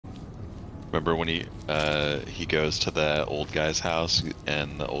Remember when he goes to the old guy's house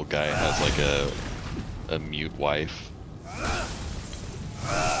and the old guy has like a mute wife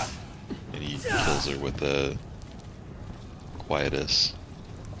and he kills her with the quietus.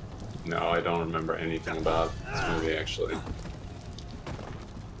 No, I don't remember anything about this movie actually.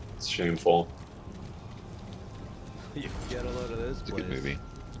 It's shameful. You get a load of this It's a good movie.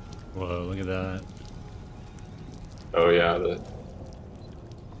 Whoa, look at that. Oh yeah,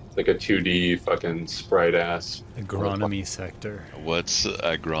 like a 2D fucking sprite ass. Agronomy sector. What's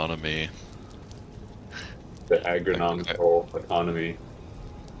agronomy? The agronomical economy.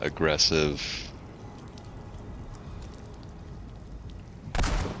 Aggressive.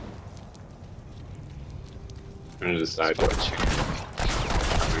 I'm gonna decide what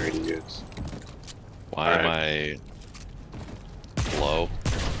primary to use. Why am I low?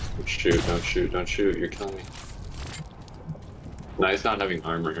 Don't shoot, don't shoot, don't shoot, you're killing me. Nice not having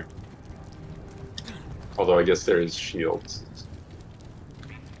armor. Although I guess there is shields.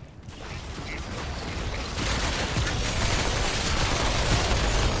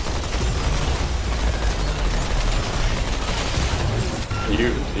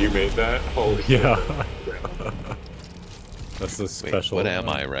 You made that? Holy Yeah. shit. That's the special. Wait, what am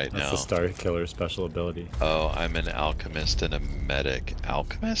I right that's now? the Star Killer special ability. Oh, I'm an alchemist and a medic.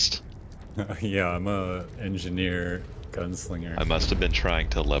 Alchemist? Yeah, I'm a engineer gunslinger. I must have been trying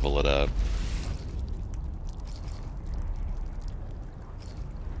to level it up.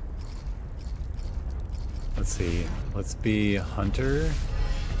 Let's see. Let's be hunter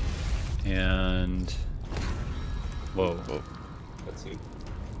and whoa. Whoa. Let's see.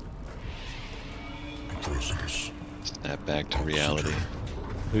 Snap back to reality.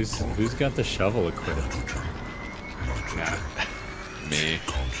 Who's got the shovel equipped? Yeah. Me.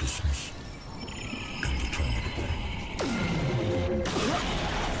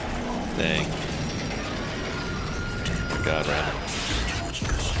 Dang. My God, right? We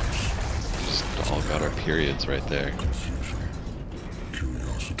just all got our periods right there.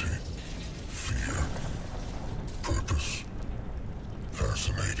 Curiosity, fear, purpose,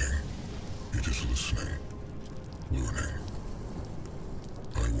 fascinating. It is listening, learning.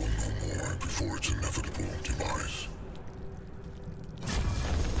 I will know more before its inevitable demise.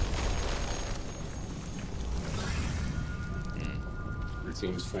 It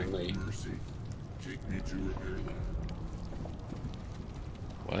seems friendly. Mercy, take me to repair them.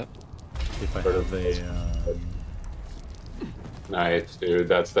 What? If I have a Nice, dude.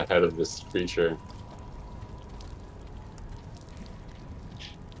 That's the head of this creature.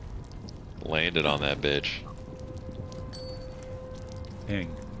 Landed on that bitch.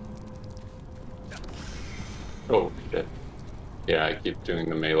 ping. Oh, shit. Yeah, I keep doing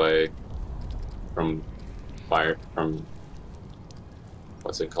the melee from fire, from,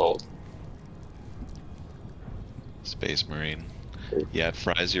 what's it called? Space Marine. Yeah, it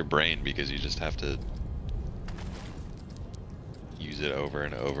fries your brain because you just have to use it over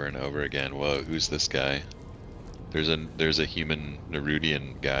and over and over again. Whoa, who's this guy? There's a human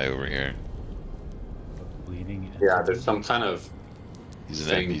Nerudian guy over here. Bleeding. Yeah, there's some kind of He's an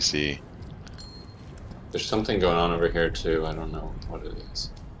thing. NPC. There's something going on over here too. I don't know what it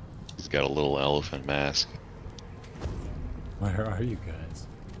is. He's got a little elephant mask. Where are you guys?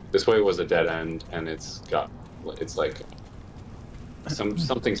 This way was a dead end, and it's like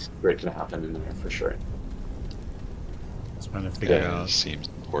something secret can happen in there for sure. Just trying to figure Yeah, out. seems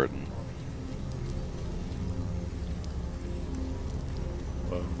important.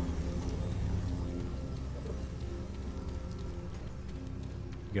 Whoa.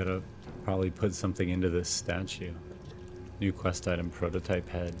 You gotta probably put something into this statue. New quest item, prototype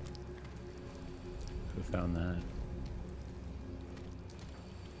head. Who found that?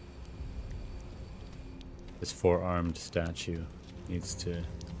 This four-armed statue needs to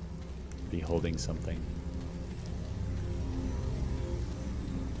be holding something.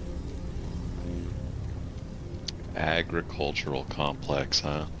 Agricultural complex,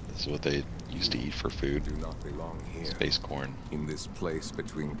 huh? This is what they used to eat for food. Do not belong here. Space corn. In this place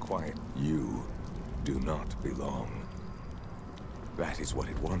between quiet, you do not belong. That is what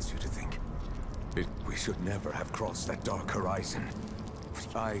it wants you to think. We should never have crossed that dark horizon.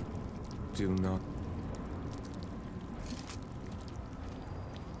 I do not.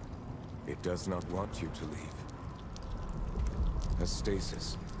 It does not want you to leave. A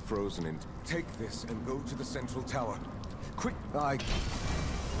stasis, frozen in. Take this and go to the central tower. Quick, I will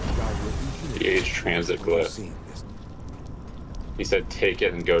be The here. age transit When you've glyph. seen this. He said take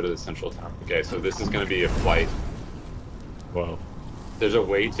it and go to the central tower. Okay, so this is going to be a flight. Whoa. There's a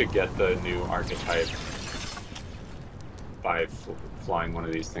way to get the new archetype by flying one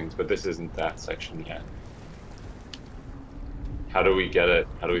of these things, but this isn't that section yet. How do we get it?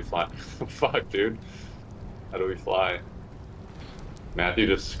 How do we fly? Fuck, dude. How do we fly? Matthew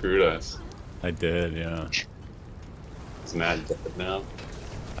just screwed us. I did, yeah. Is Matt dead now?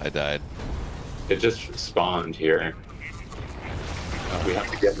 I died. It just spawned here. We have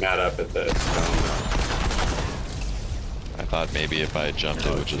to get Matt up at the stone. I thought maybe if I jumped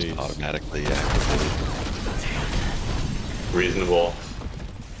it would just jeez. automatically activate. Reasonable.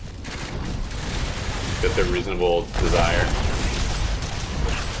 Get the reasonable desire.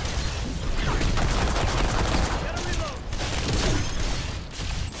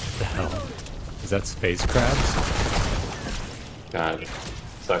 What the hell? Is that space crabs? God,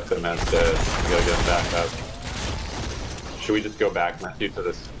 sucks that Matt's dead. We gotta get him back up. Should we just go back, Matthew, to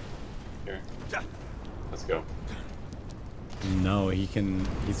this? Here. Let's go. No, he's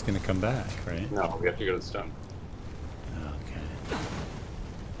gonna come back, right? No, we have to go to the stone. Okay.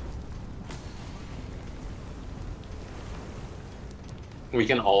 We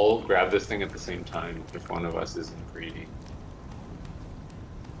can all grab this thing at the same time if one of us isn't greedy.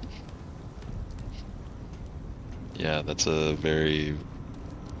 Yeah, that's a very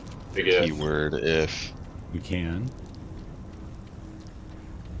Big if. key word, if. We can.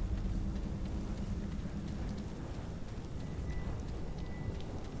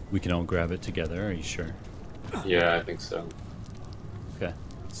 We can all grab it together, are you sure? Yeah, I think so. Okay,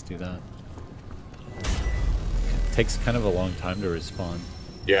 let's do that. It takes kind of a long time to respawn.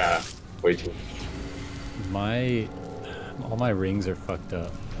 Yeah, way too. All my rings are fucked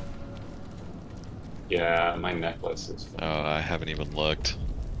up. Yeah, my necklace is. Oh, I haven't even looked.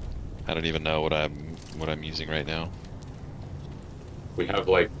 I don't even know what I'm using right now. We have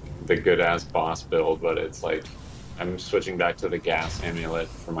like the good ass boss build, but it's like I'm switching back to the gas amulet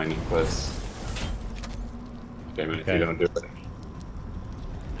for my necklace. Damn it, if Okay. you don't do it.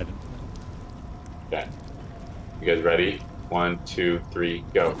 I don't- Okay. You guys ready? 1, 2, 3,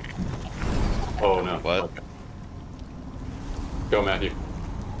 go. Oh no. What? Okay. Go, Matthew.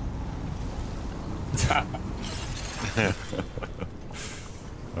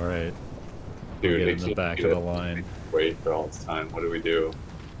 All right, Dude, get it in the can't back be of the that- line. Wait for all this time. What do we do?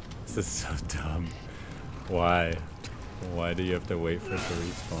 This is so dumb. Why? Why do you have to wait for it to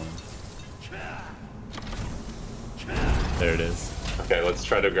respawn? There it is. Okay, let's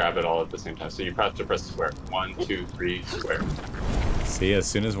try to grab it all at the same time. So you have to press square. 1, 2, 3, square. See, as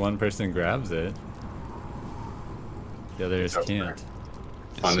soon as one person grabs it, the others Okay. can't.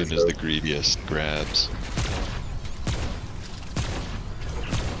 As Fun soon as as the those. greediest grabs.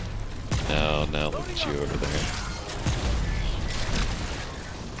 Now look at you over there.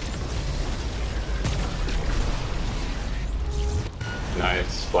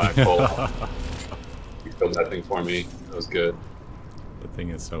 Nice, black hole. You killed that thing for me. That was good. The thing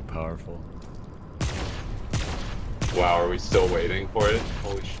is so powerful. Wow, are we still waiting for it?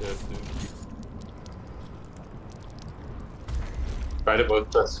 Holy shit, dude. Try to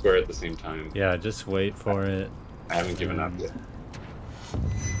both press square at the same time. Yeah, just wait for it. I haven't given up yet.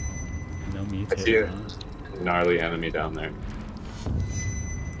 No I see a mutate. gnarly enemy down there.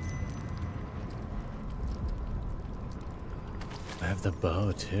 I have the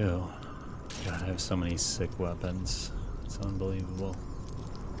bow too. God, I have so many sick weapons. It's unbelievable.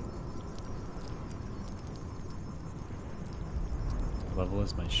 What level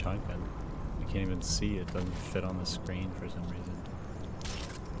is my shotgun? I can't even see. It doesn't fit on the screen for some reason.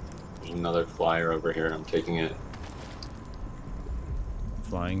 There's another flyer over here. I'm taking it.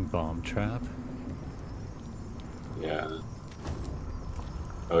 Flying bomb trap? Yeah.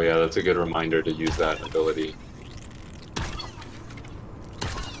 Oh yeah, that's a good reminder to use that ability.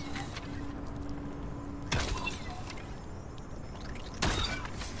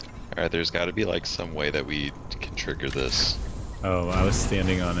 Alright, there's gotta be like some way that we can trigger this. Oh, I was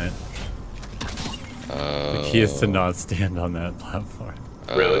standing on it. The key is to not stand on that platform.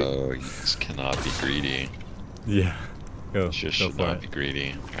 Really? Oh, you just cannot be greedy. Yeah. Go, You just go should for not it. be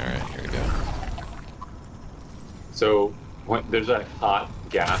greedy. Alright, here we go. So there's a hot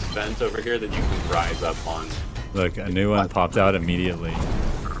gas vent over here that you can rise up on. Look, a new one popped out immediately.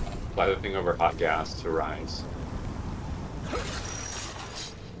 Fly the thing over hot gas to rise.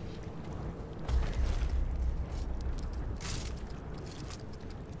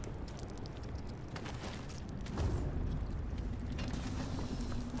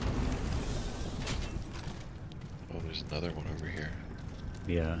 Oh, there's another one over here.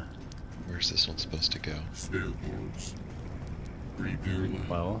 Yeah. Where's this one supposed to go? Stairboards. Repair lab.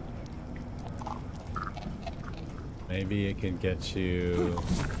 Well, maybe it can get you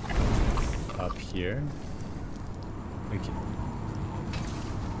up here. We can.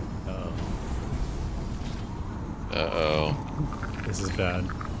 Uh-oh. This is bad.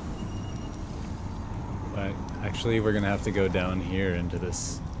 But actually, we're gonna have to go down here into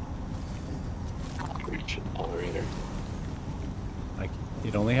this. Reach elevator. Like,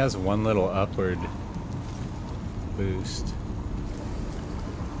 it only has one little upward boost.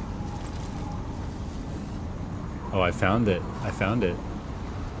 Oh, I found it. I found it.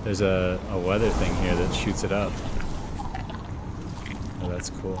 There's a weather thing here that shoots it up. Oh, that's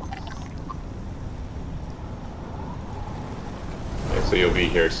cool. Okay, so you'll be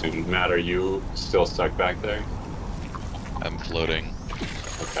here soon. Matt, are you still stuck back there? I'm floating.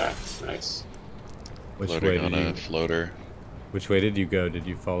 Okay, nice. Which way Floating did on you? a floater. Which way did you go? Did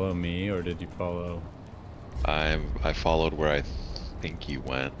you follow me or did you follow? I followed where I think you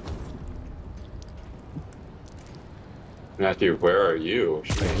went. Matthew, where are you?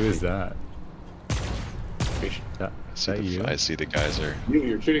 Wait, who is that? Is See that you? I see the geyser.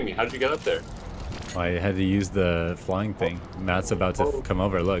 You're shooting me. How did you get up there? I had to use the flying thing. Matt's about to come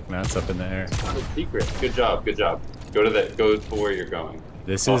over. Look, Matt's up in the air. It's not a secret. Good job. Good job. Go to where you're going.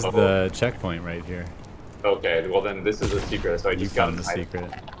 This is the checkpoint right here. Okay. Well, then this is a secret. So I You just got found the secret.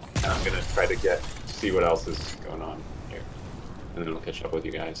 And I'm gonna try to see what else is going on here, and then I'll catch up with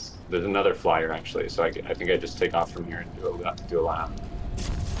you guys. There's another flyer actually, so I think I just take off from here and do a lap.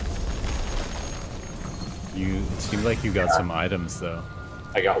 It seemed like you got some items though.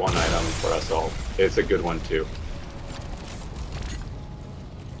 I got one item for us all. It's a good one too.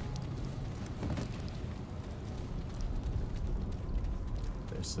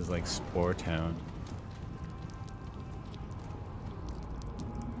 This is like Spore Town.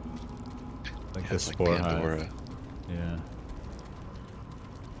 Like the It's like Spore Hive. Pandora. Yeah.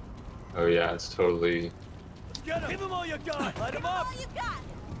 Oh yeah, it's totally Give him all you got! Light him up!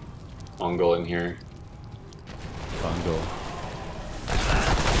 Mongol in here. Bungle.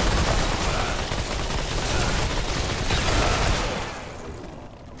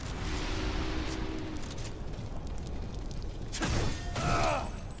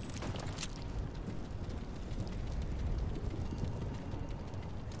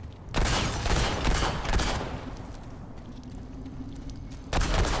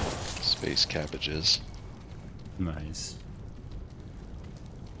 Space cabbages. Nice.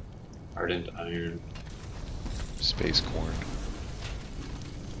 Ardent iron. Space corn.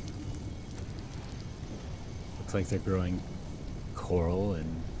 Looks like they're growing coral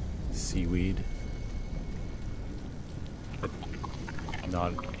and seaweed. But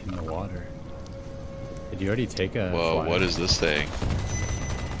not in the water. Did you already take a Whoa, flyer? what is this thing?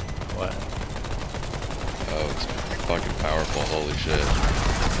 What? Oh, it's fucking powerful, holy shit.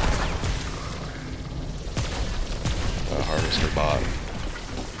 Harvester bot.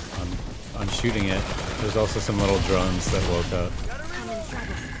 I'm shooting it. There's also some little drones that woke up.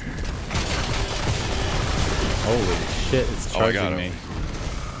 Holy shit, it's Oh, I got charging him. me.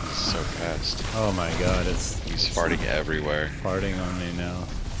 He's so fast. Oh my god, He's farting everywhere. farting on me now.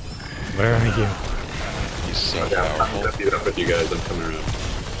 Where are you? He's so Yeah, I'm powerful. gonna meet up with you guys. I'm coming around.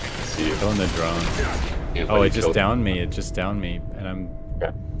 See you. Go in the drone. Can't Oh, let it you just kill- downed me. It just downed me, and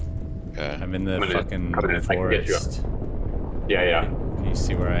Okay. Okay. I'm in the I'm in it. fucking I'm in it. I can get you up. forest. Yeah. Can you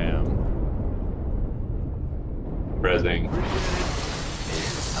see where I am? Rezzing.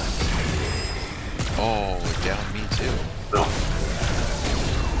 Oh, it downed me too. No.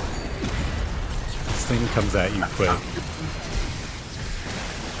 This thing comes at you quick.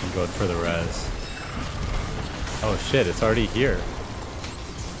 I'm going for the res. Oh shit, it's already here.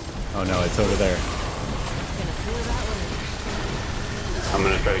 Oh no, it's over there. I'm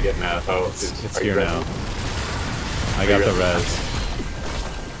gonna try to get Matt. Oh, It's are you here ready? now. I got the ready? res.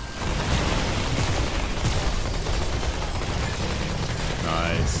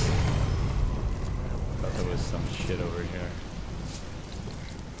 Nice. Thought there was some shit over here.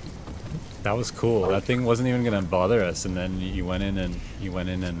 That was cool. That thing wasn't even gonna bother us, and then you went in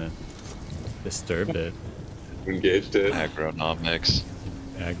and disturbed it, Engaged it. Agronomics.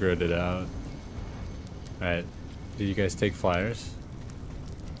 aggroed it out. All right. Did you guys take flyers?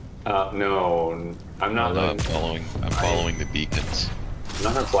 No, I'm not. I'm following the beacons. I'm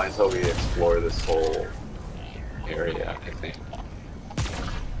not gonna fly until we explore this whole area. I think.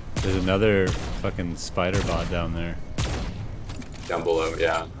 There's another fucking spider bot down there. Down below,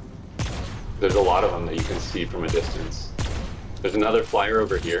 yeah. There's a lot of them that you can see from a distance. There's another flyer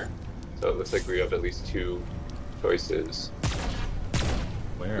over here, so it looks like we have at least 2 choices.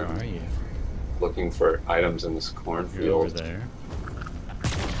 Where are you? Looking for items in this You're over cornfield. there.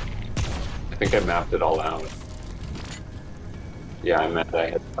 I think I mapped it all out. Yeah, I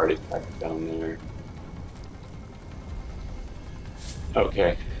had artifacts down there.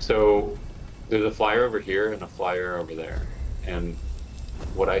 Okay, so There's a flyer over here and a flyer over there. And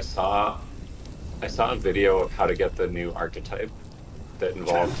what I saw a video of how to get the new archetype that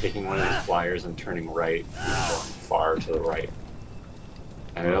involved taking one of these flyers and turning right and going far to the right.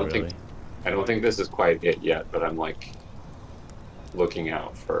 And Oh, really? I don't think this is quite it yet, but I'm like looking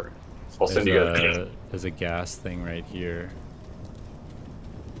out for. I'll send you guys. There's a gas thing right here.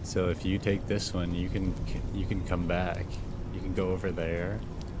 So if you take this one, you can come back. You can go over there.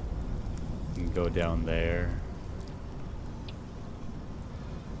 You can go down there.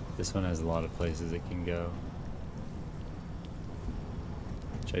 This one has a lot of places it can go.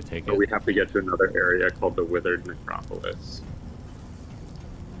 Should I take But it? we have to get to another area called the Withered Necropolis.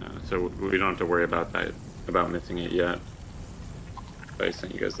 So we don't have to worry about that, about missing it yet. But I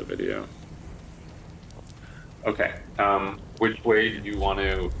sent you guys the video. Okay, which way do you want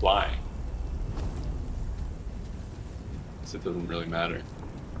to fly? Guess it doesn't really matter.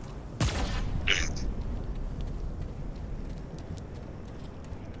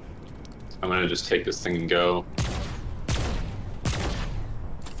 I'm gonna just take this thing and go.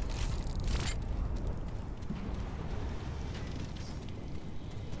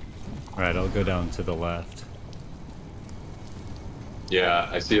 Alright, I'll go down to the left. Yeah,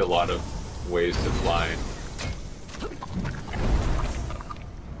 I see a lot of ways to fly.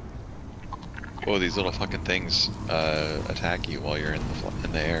 Whoa, these little fucking things attack you while you're in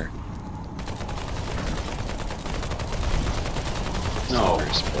the air. It's No. not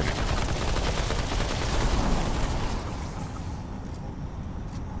very sporting.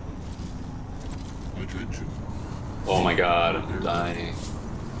 Attention. Oh my god, I'm dying.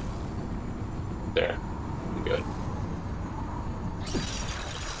 There. I'm good.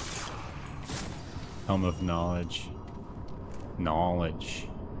 Helm of Knowledge. Knowledge.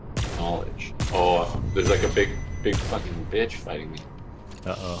 Knowledge. Oh, there's like a big fucking bitch fighting me.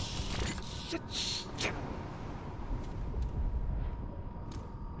 Uh-oh.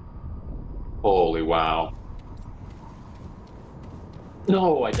 Holy wow.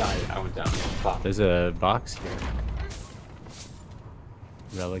 No, I died. I went down. Fuck. There's a box here.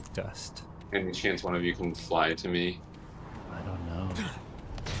 Relic dust. Any chance one of you can fly to me? I don't know.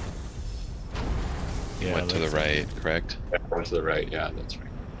 Went to the looks right, correct? Yeah, one to the right. Yeah, that's right.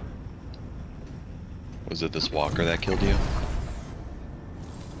 Was it this walker that killed you?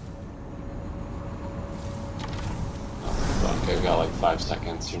 Oh, fuck, I've got like 5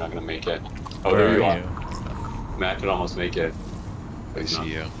 seconds. You're not gonna make it. Oh, Where there you are are. you? Matt could almost make it. I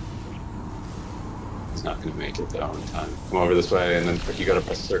see you. He's not gonna make it though in time. Come over this way, and then you gotta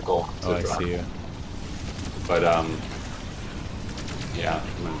press circle to Oh, I drop. see you. But yeah,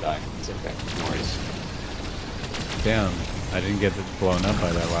 I'm gonna die. It's okay. No worries. Damn, I didn't get blown up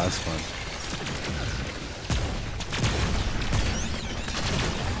by that last one.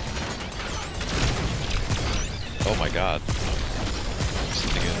 Oh my god. This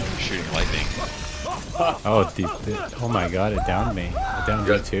thing is shooting lightning. Oh, oh my god, it downed me. It downed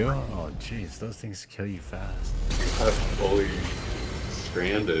you Good. too? Oh, jeez, those things kill you fast. You got fully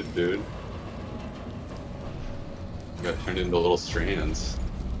stranded, dude. You got turned into little strands.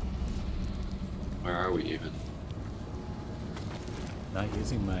 Where are we even? Not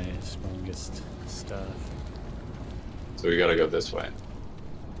using my strongest stuff. So we gotta go this way.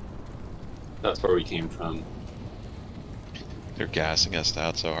 That's where we came from. They're gassing us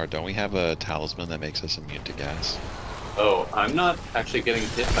out so hard. Don't we have a talisman that makes us immune to gas? Oh, I'm not actually getting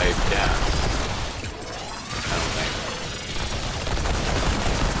hit by gas. I don't think.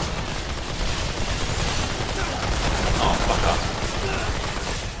 Oh, fuck off.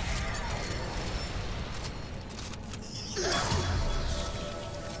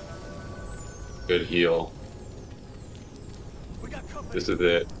 Good heal. We got company. This is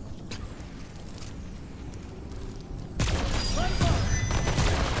it.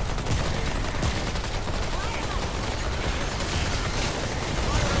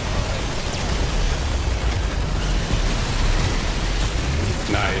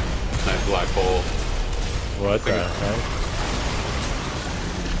 Nice black hole. What the heck?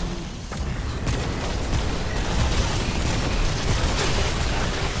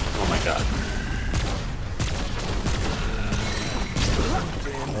 Oh my god.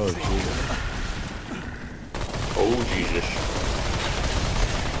 Oh, jeez. Oh Jesus.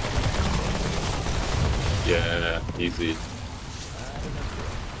 Yeah, easy.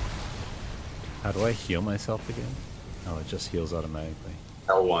 How do I heal myself again? Oh, it just heals automatically.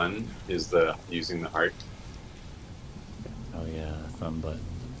 L1 is the using the heart. Oh yeah, thumb button.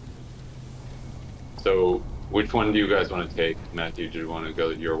 So, which one do you guys want to take? Matthew, do you want to go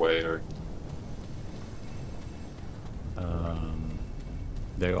your way or?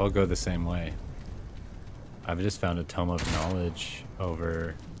 They all go the same way. I've just found a tome of knowledge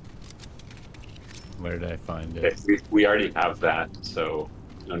over. Where did I find Okay, it? we already have that, so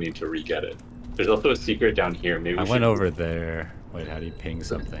no need to re-get it. There's also a secret down here. Maybe I we went should. over there. Wait, how do you ping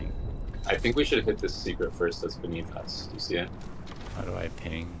something? I think we should hit this secret first that's beneath us. Do you see it? How do I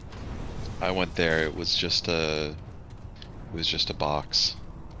ping? I went there. It was just a box.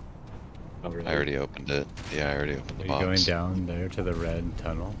 Oh, really? I already opened it. Yeah, I already opened the Are you box. going down there to the red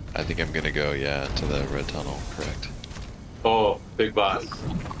tunnel? I think I'm gonna go, yeah, to the red tunnel. Correct. Oh, big boss.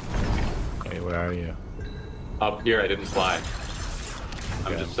 Wait, where are you? Up here, I didn't fly.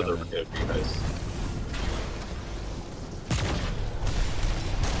 I'm Okay, just to the coming. right of you guys.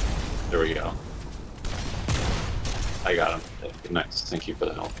 There we go. I got him. Nice. Thank you for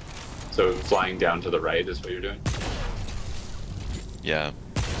the help. So flying down to the right is what you're doing? Yeah.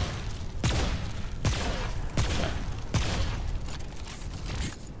 Okay.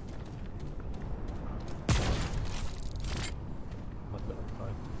 What the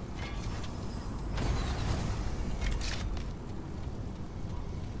fuck?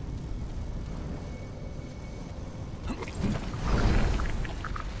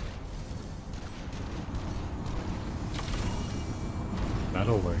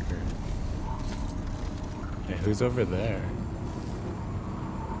 Metal worker. Hey, who's over there?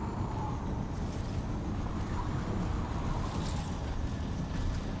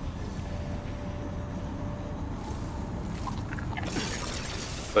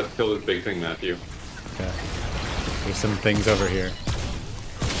 Let's kill this big thing, Matthew. Okay. There's some things over here.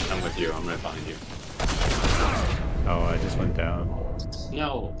 I'm with you. I'm right behind you. Oh, I just went down.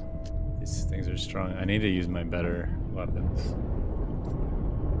 No. These things are strong. I need to use my better weapons.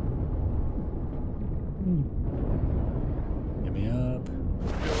 Get me up.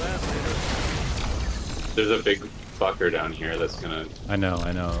 There's a big fucker down here that's gonna. I know.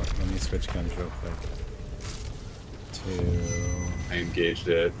 Let me switch guns real quick. I engaged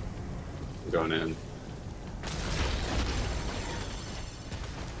it. I'm going in.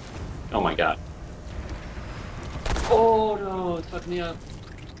 Oh my god. Oh no, it fucked me up.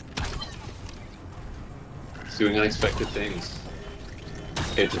 It's doing unexpected things.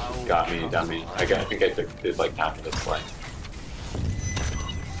 It just got me, dummy. I think I did like half of its life.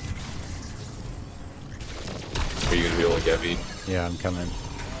 Are you gonna be able to get me? Yeah, I'm coming.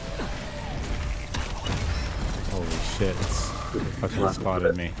 Holy shit, it's it fucking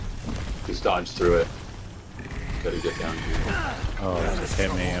spotted me. Just dodge through it. Gotta get down here. Oh, it just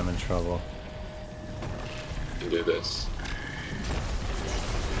hit me, I'm in trouble. You do this.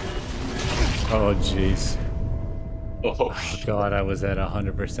 Oh jeez. Oh, God, I was at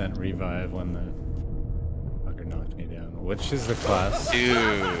 100% revive when the fucker knocked me down. Which is the class? Dude,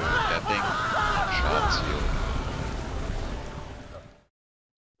 that thing shots you.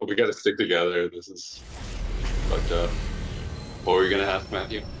 well, we gotta stick together. This is fucked up. What were you gonna ask,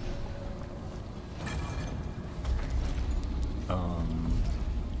 Matthew?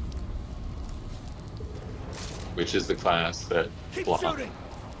 Which is the class that Keep block? shooting.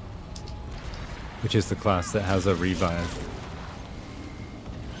 Which is the class that has a revive.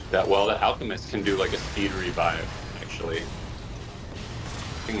 That well, the alchemist can do like a speed revive. Actually,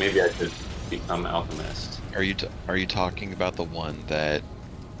 I think maybe I could become alchemist. Are you talking about the one that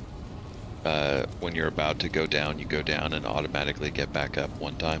when you're about to go down, you go down and automatically get back up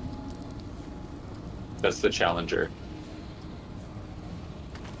one time? That's the challenger.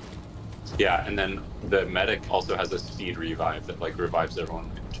 Yeah, and then the medic also has a speed revive that like revives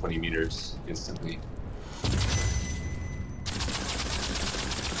everyone 20 meters instantly.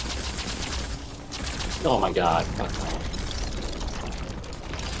 Oh my god.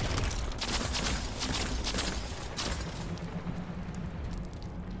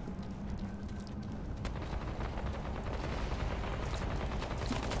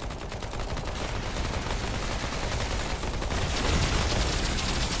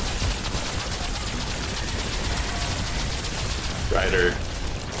 Strider.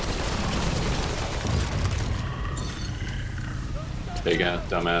 Big ass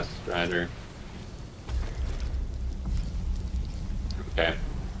dumbass Strider. Okay.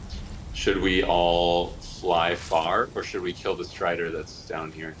 Should we all fly far, or should we kill the Strider that's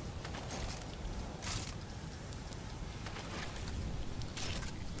down here?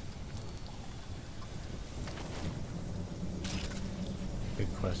 Good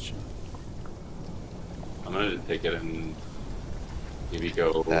question. I'm gonna take it and maybe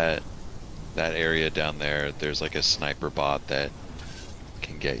go. That area down there, there's like a sniper bot that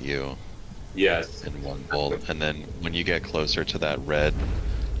can get you Yes. in one bolt, and then when you get closer to that red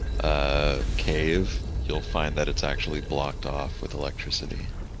cave, you'll find that it's actually blocked off with electricity.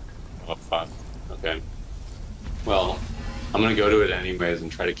 Oh fuck. Okay. Well, I'm gonna go to it anyways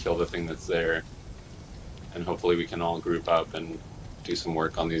and try to kill the thing that's there. And hopefully we can all group up and do some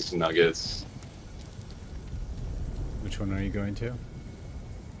work on these nuggets. Which one are you going to?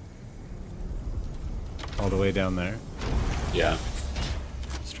 All the way down there? Yeah.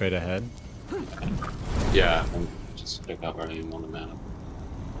 Straight ahead? Yeah, I'm just check out where I am on the map.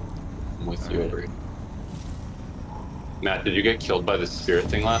 I'm with you over here. Matt, did you get killed by the spirit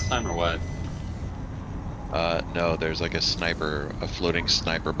thing last time or what? No, there's like a floating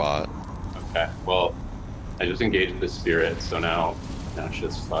sniper bot. Okay, well, I just engaged the spirit, so now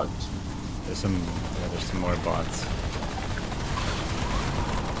shit's fucked. There's some more bots.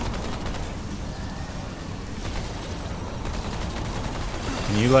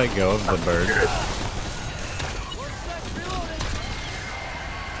 Can you let go of the bird?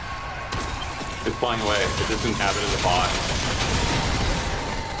 It's flying away. It just inhabited the bot.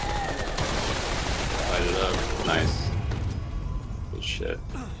 Light it up. Nice. Good shit.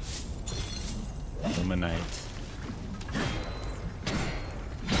 Luminite.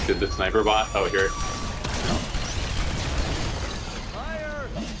 Did the sniper bot? Oh, here.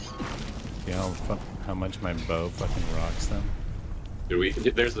 See how much my bow fucking rocks them? Did we?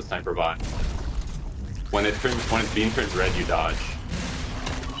 There's the sniper bot. When its beam turns red, you dodge.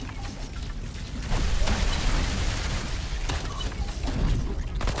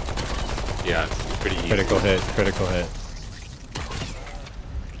 Yeah, it's pretty easy. Critical hit, critical hit.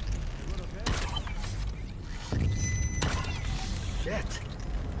 Shit.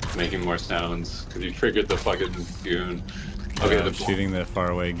 Making more sounds because you triggered the fucking goon. Okay, I'm shooting the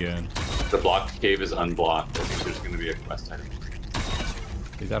faraway goon. the blocked cave is unblocked. I think there's going to be a quest item.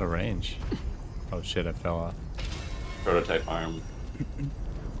 He's out of range. Oh shit, I fell off. Prototype arm. And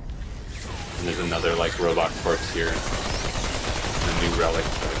there's another like robot corpse here. A new relic.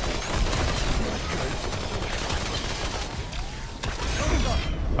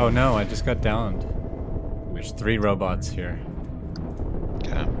 Oh no, I just got downed. There's 3 robots here.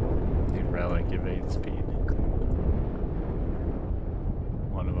 Okay. New relic, evade speed.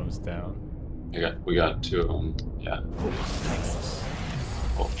 One of them's down. We got 2 of them. Yeah.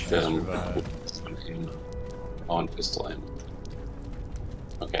 Oh shit! I'm on pistol aim.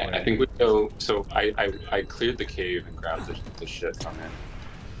 Okay, I think we go. So I cleared the cave and grabbed the shit from it.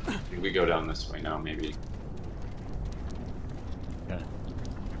 I think we go down this way now, maybe. Okay.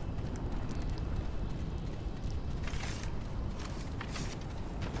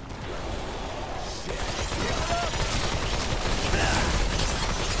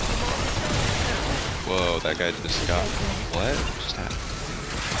 Whoa, that guy just got... What just happened?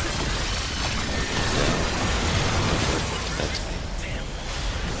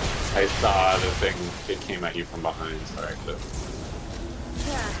 I saw the thing. It came at you from behind, so I could have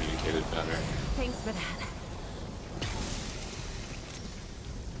communicated better. Thanks for that.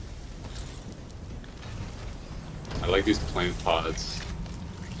 I like these plane pods.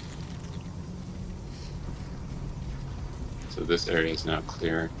 So this area is now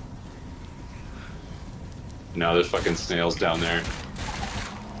clear. Now there's fucking snails down there.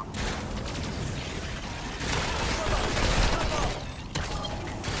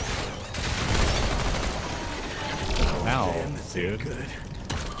 Ow, dude.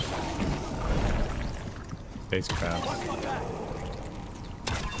 Spacecraft.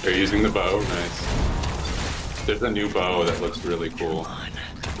 They're using the bow. Nice. There's a new bow that looks really cool.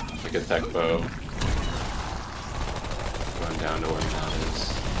 Like a tech bow. Going down to where that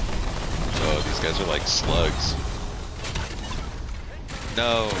is. Oh, these guys are like slugs.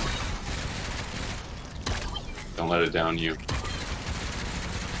 No. Don't let it down you.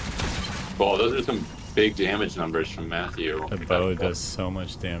 Well, those are some big damage numbers from Matthew. The bow does so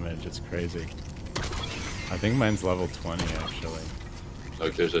much damage, it's crazy. I think mine's level 20 actually.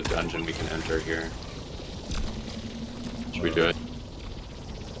 Look, there's a dungeon we can enter here. Should we do it?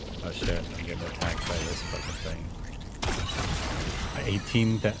 Oh shit, I'm getting attacked by this fucking thing.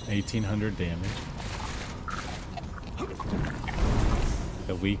 1800 damage.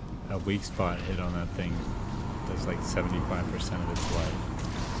 A weak spot hit on that thing does like 75% of its life.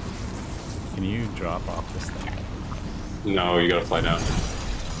 Can you drop off this thing? No, you gotta fly down.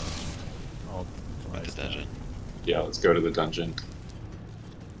 I'll fly The down. dungeon. Yeah, let's go to the dungeon.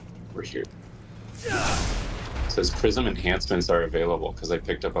 We're here. It says prism enhancements are available because I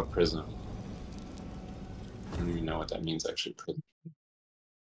picked up a prism. I don't even know what that means actually.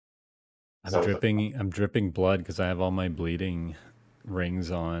 I'm dripping blood because I have all my bleeding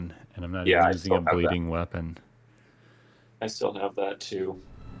rings on, and I'm not Yeah, I even using still a have bleeding weapon. I still have that too.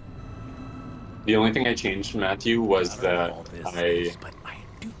 The only thing I changed, Matthew, was that I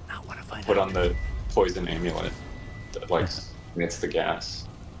put on the poison amulet. like emits the gas.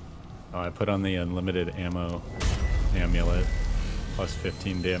 Oh, I put on the unlimited ammo amulet, plus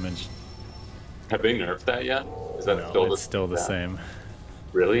 15 damage. Have they nerfed that yet? Is that No, still it's still the same.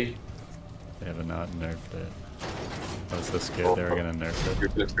 Really? They have not nerfed it. I was so scared they were gonna nerf it. You're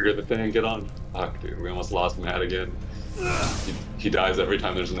gonna trigger the thing and get on. Fuck, dude, we almost lost Matt again. He dies every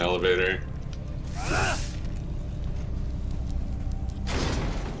time there's an elevator.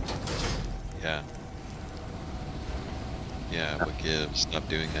 Yeah. Yeah, what gives? Stop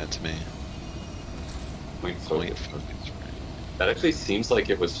doing that to me. Point Point focus. focus. That actually seems like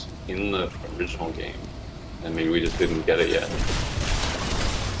it was in the original game, and maybe we just didn't get it yet.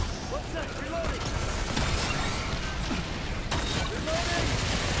 What's that? Reloading. Reloading.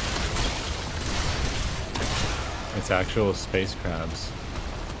 It's actual space crabs.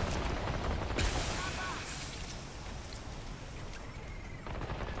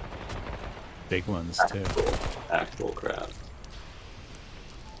 Big ones too. Actual crab.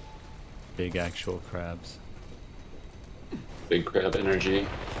 Big actual crabs. Big crab energy.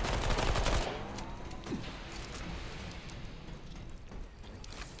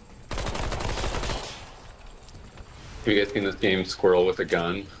 Have you guys seen this game, Squirrel with a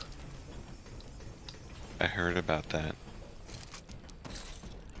Gun? I heard about that.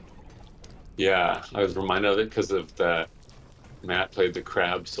 Yeah, I was reminded of it because of that. Matt played the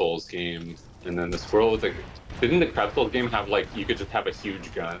Crab Souls game, and then the Squirrel with a. Didn't the Crab Souls game have like you could just have a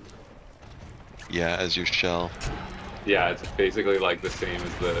huge gun? Yeah, as your shell. Yeah, it's basically like the same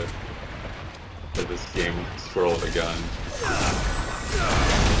as the as this game, Squirrel with a Gun.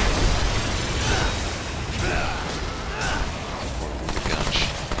 The gunch.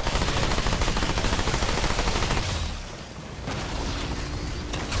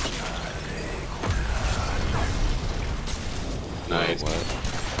 Nice. What?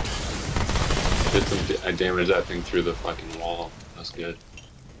 Did some. I damaged that thing through the fucking wall. That's good.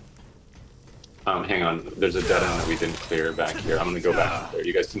 Hang on. There's a dead end that we didn't clear back here. I'm gonna go back there.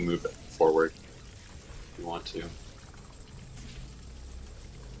 You guys can move it forward if you want to.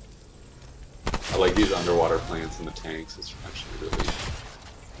 I like these underwater plants in the tanks. It's actually really.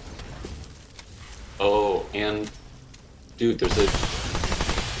 Oh, and dude, there's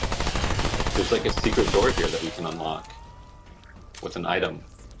like a secret door here that we can unlock with an item.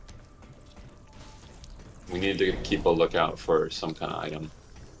 We need to keep a lookout for some kind of item.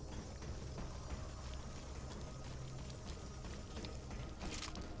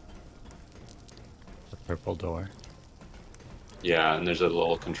 The purple door. Yeah, and there's a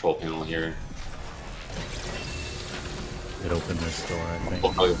little control panel here. It opened this door, I think.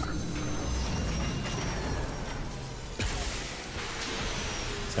 Oh,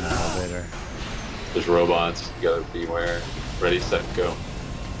 It's an elevator. there's robots. You gotta beware. Ready, set, go.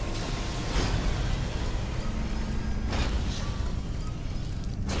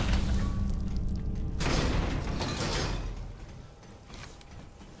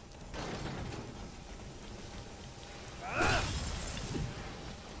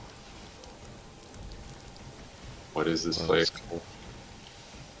 What is this Well, place? that's cool.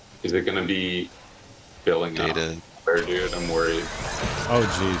 Is it gonna be filling up? Data. Where, dude? I'm worried. Oh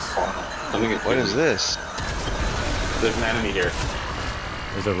jeez. Something is. What is this? There's an enemy here.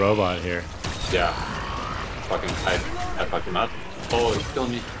 There's a robot here. Yeah. Fucking, I fucked him up. Oh, he's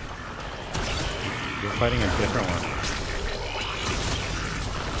killing me. You're fighting a different one.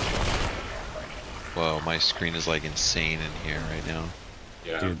 Whoa, my screen is like insane in here right now.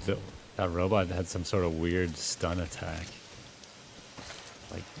 Yeah. Dude, that robot had some sort of weird stun attack.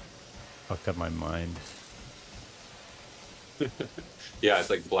 Like, fucked up my mind. Yeah, it's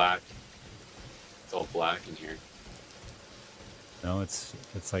like black. It's all black in here. No, it's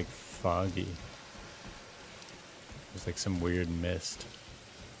like foggy. There's like some weird mist.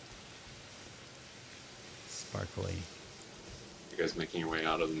 Sparkly, You guys making your way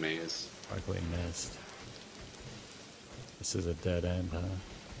out of the maze. sparkly mist. This is a dead end, huh?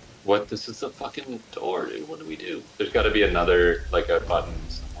 What? This is a fucking door, dude. What do we do? There's got to be another, like a button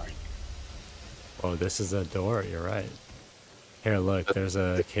somewhere. Oh, this is a door, you're right. Here, look, there's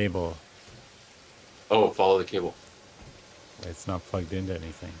a cable. Oh, follow the cable. It's not plugged into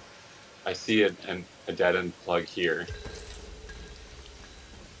anything. I see a dead end plug here.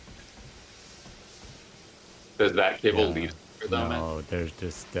 Does that cable Yeah. lead for them? No, there's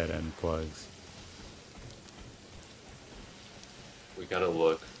just dead end plugs. We gotta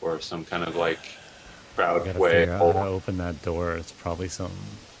look for some kind of like I crowd gotta way. figure out how to open that door. It's probably some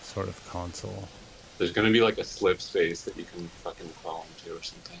sort of console. There's gonna be like a slip space that you can fucking crawl into or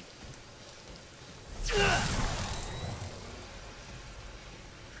something.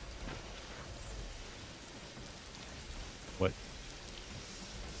 What?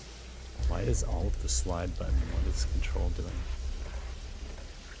 Why is Alt the slide button? What is Control doing?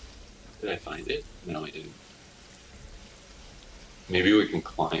 Did I find it? No, I didn't. Maybe we can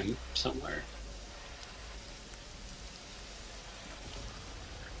climb somewhere.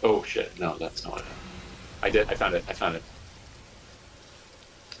 Oh shit! No, that's not it. I did. I found it. I found it.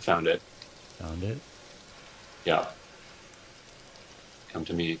 I found it. Found it? Yeah. Come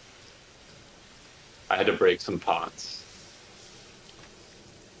to me. I had to break some pots.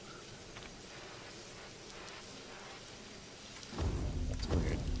 That's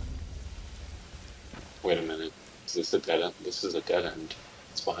weird. Wait a minute. Is this a dead end? This is a dead end.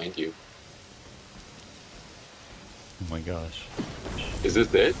 It's behind you. Oh my gosh. Is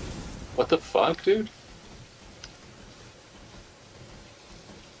this it? What the fuck, dude?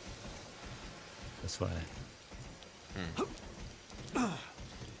 This way.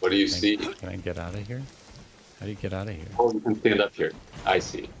 What do you see? Can I get out of here? How do you get out of here? Oh, you can stand up here. I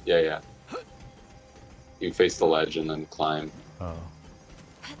see. Yeah, yeah. You face the ledge and then climb. Oh.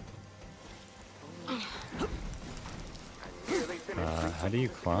 How do you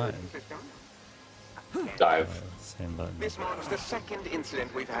climb? Dive. Same button. This marks the second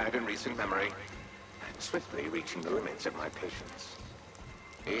incident we've had in recent memory. I'm swiftly reaching the limits of my patience.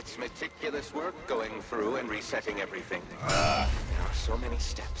 It's meticulous work going through and resetting everything. There are so many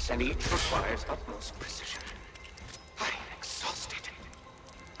steps, and each requires utmost precision. I'm exhausted.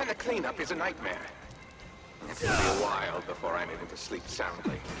 And the cleanup is a nightmare. It will be a while before I'm able to sleep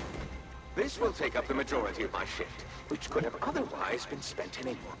soundly. This will take up the majority of my shift, which could have otherwise been spent in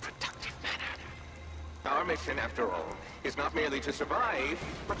a more productive manner. Our mission, after all, is not merely to survive,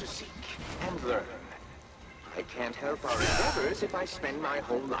 but to seek and learn. I can't help our endeavors if I spend my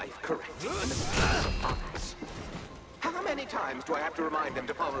whole life correcting the mistakes of others. How many times do I have to remind them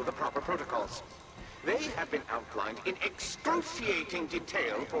to follow the proper protocols? They have been outlined in excruciating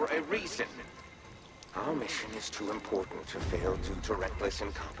detail for a reason. Our mission is too important to fail due to reckless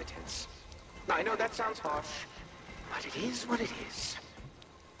incompetence. I know that sounds harsh, but it is what it is.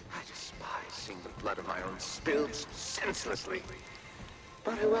 I despise seeing the blood of my own spilled so senselessly.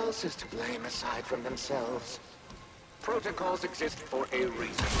 But who else is to blame aside from themselves? Protocols exist for a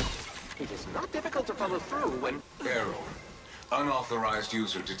reason. It is not difficult to follow through when... Error. Unauthorized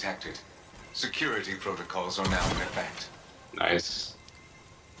user detected. Security protocols are now in effect. Nice.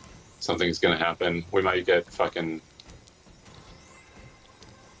 Something's gonna happen. We might get fucking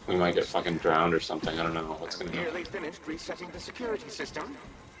drowned or something. I don't know what's gonna happen. Nearly finished resetting the security system.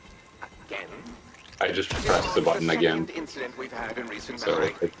 Again. I just pressed the button again. Incident we've had in recent So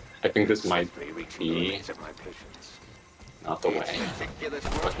memory. I think this might Reaching the be limits of my patience. not the way. It's meticulous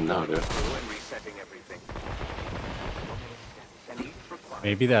work Fucking no, dude. through and resetting everything. And each requires...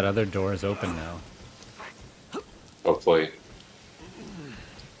 Maybe that other door is open now. Hopefully.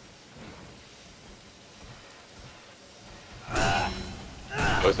 I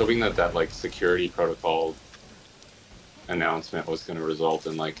was hoping that like security protocol announcement was going to result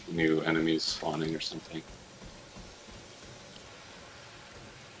in like new enemies spawning or something.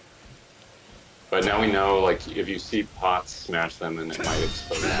 But now we know, like, if you see pots, smash them and it might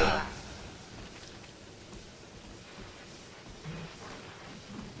expose them.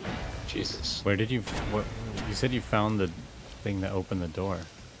 Jesus. Where did you... What, you said you found the thing that opened the door.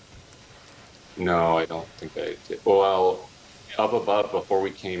 No, I don't think I did. Well, up above before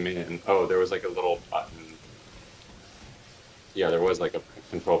we came in, oh, there was like a little button. Yeah, there was like a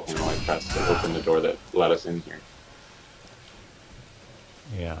control panel I pressed to open the door that let us in here.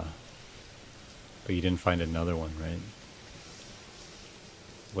 Yeah. But you didn't find another one, right?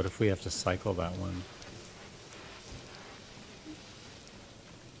 What if we have to cycle that one?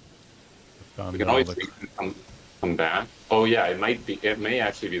 We can always come back. Oh yeah, it might be. It may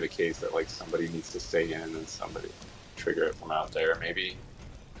actually be the case that like somebody needs to stay in and somebody trigger it from out there. Maybe.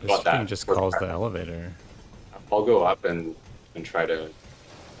 This thing just calls the elevator. I'll go up and try to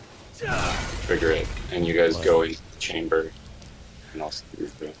trigger it, and you guys go into the chamber, and I'll steer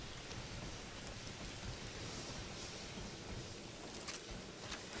through it.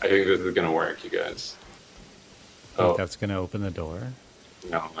 I think this is gonna work, you guys. Think that's gonna open the door?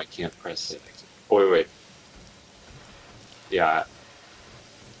 No, I can't press it. Oh, wait. Yeah.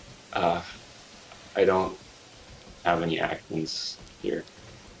 I don't have any actions here.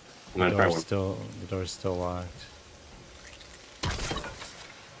 I'm gonna try one. The door's still locked.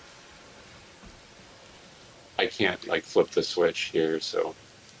 I can't like flip the switch here, so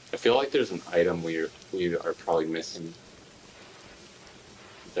I feel like there's an item we are probably missing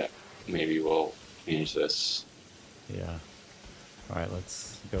that maybe will change this. Yeah. Alright,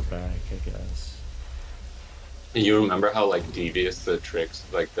 let's go back, I guess. You remember how like devious the tricks,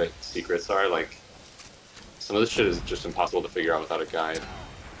 like the secrets are? Like some of this shit is just impossible to figure out without a guide.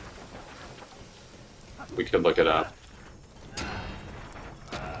 We could look it up.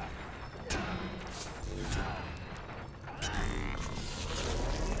 Yeah,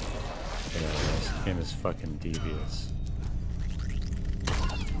 this game is fucking devious.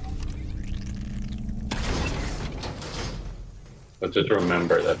 But just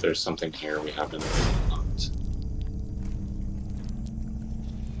remember that there's something here we haven't unlocked.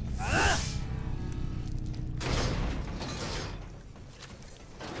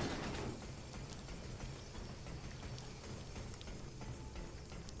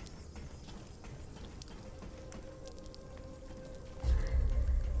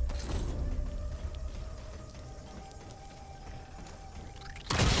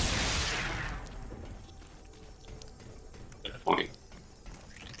 Point.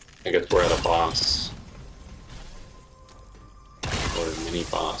 I guess we're at a boss. Or a mini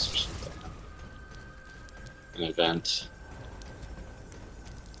boss or something. An event.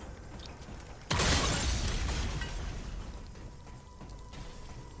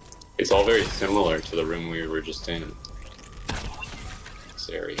 It's all very similar to the room we were just in. This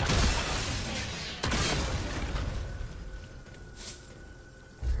area.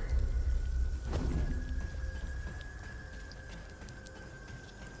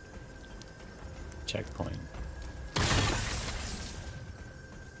 Checkpoint.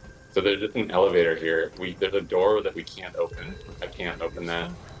 So there's just an elevator here. There's a door that we can't open. I can't open that.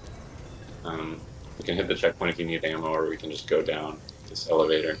 We can hit the checkpoint if you need ammo, or we can just go down this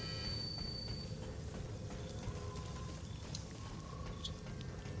elevator.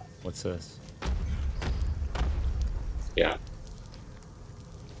 What's this? Yeah.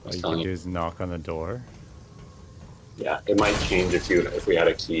 All you can do is knock on the door. Yeah, it might change if we had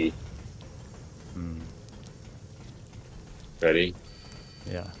a key. Hmm. Ready?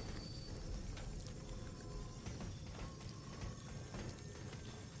 Yeah.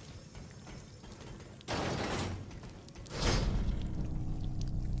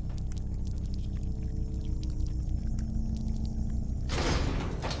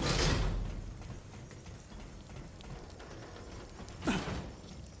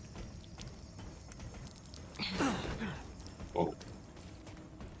 Oh.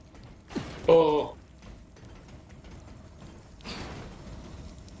 Oh.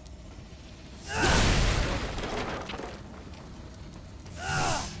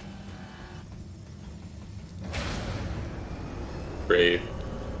 Great.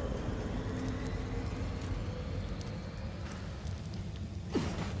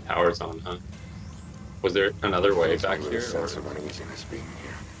 Power's on, huh? Was there another way back There's a here? sense of uneasiness being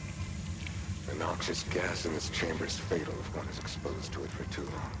here. The noxious gas in this chamber is fatal if one is exposed to it for too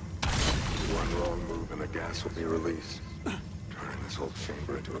long. One wrong move and the gas will be released, turning this whole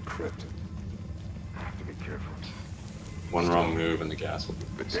chamber into a crypt. I have to be careful. One wrong move and the gas will be...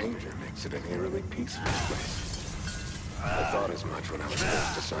 The danger makes it an eerily peaceful place. I thought as much when I was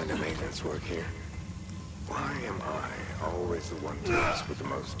first assigned to maintenance work here. Why am I always the one tasked with the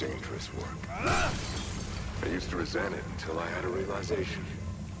most dangerous work? I used to resent it until I had a realization.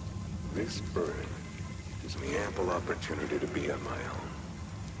 This bird gives me ample opportunity to be on my own.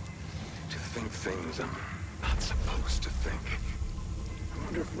 To think things I'm not supposed to think. I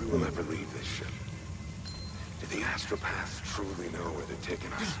wonder if we will ever leave this ship. Do the astropaths truly know where they're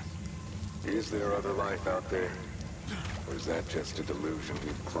taking us? Is there other life out there? Or is that just a delusion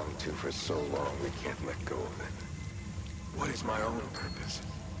we've clung to for so long we can't let go of it? What is my own purpose,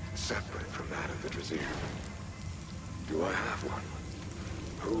 separate from that of the Drazier? Do I have one?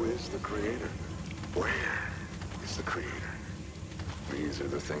 Who is the creator? Where is the creator? These are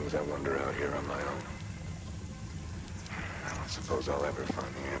the things I wonder out here on my own. I don't suppose I'll ever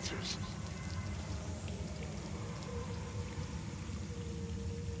find the answers.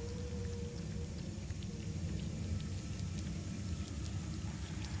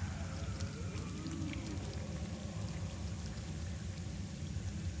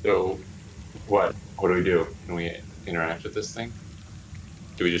 So, what? What do we do? Can we interact with this thing?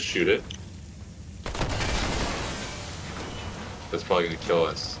 Do we just shoot it? That's probably gonna kill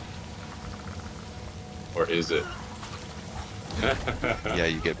us. Or is it? Yeah,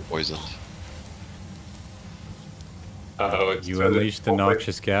 you get poisoned. Oh, it's You unleashed the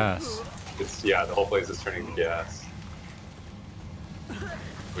noxious gas. Yeah, the whole place is turning to gas.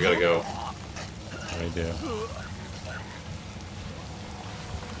 We gotta go. What do I do?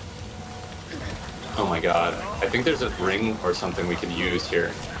 Oh my god. I think there's a ring or something we can use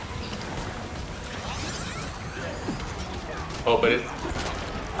here. Oh, but it...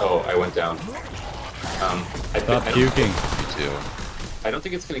 Oh, I went down. Stop puking. Me too. I don't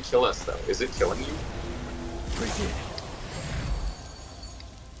think it's gonna kill us though. Is it killing you?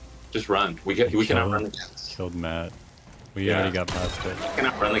 Just run. We can outrun the gas. Killed Matt. We Yeah. already got past it. We can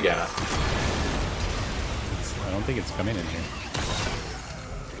outrun the gas. I don't think it's coming in here.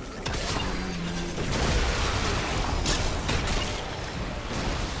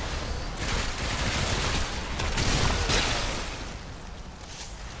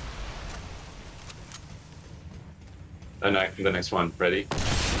 The next one. Ready?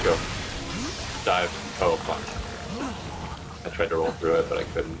 Go. Dive. Oh, fuck. I tried to roll through it, but I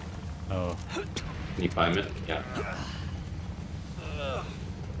couldn't. Oh, Can you climb it? Yeah.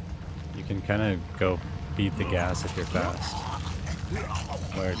 you can kind of go beat the gas if you're fast.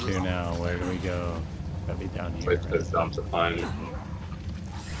 Where to now? Where do we go? Gotta be down here. Wait, Right? it's dump to climb.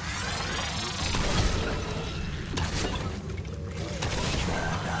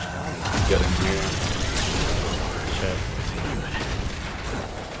 Get in here. Shit.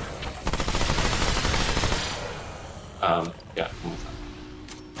 Yeah.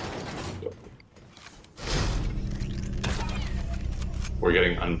 We're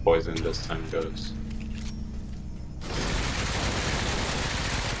getting unpoisoned this time, goes.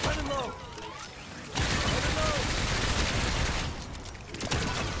 Running low.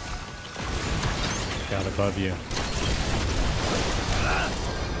 Got above you.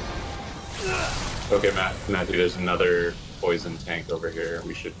 Okay, Matthew, there's another poison tank over here.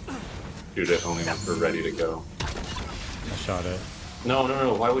 We should shoot it only once we're ready to go. I shot it. No,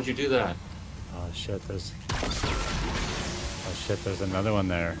 why would you do that? Oh shit, there's... Oh shit, there's another one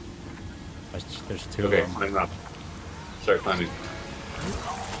there. There's two Okay, of them. climb up. Start climbing.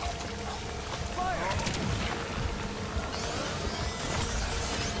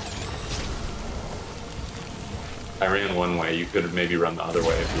 I ran one way. You could maybe run the other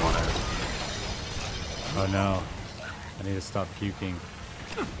way if you want to. Oh no. I need to stop puking.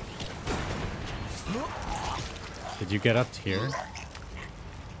 Did you get up to here?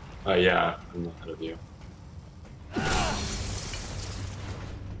 Yeah, I'm ahead of you.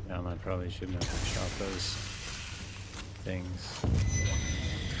 Damn, I probably shouldn't have shot those things.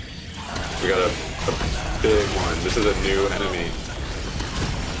 We got a big one. This is a new enemy.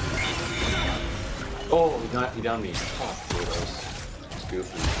 Oh, he downed me. Oh, weirdos. It's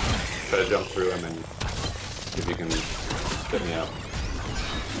goofy. Try to jump through him and see if you can get me out.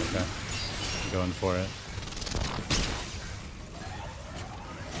 Okay. I'm going for it.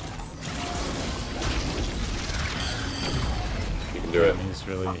 You can do it. He's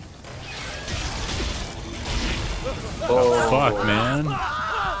really... Oh, Fuck, man!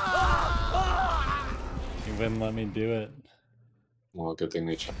 You wouldn't let me do it. Well, good thing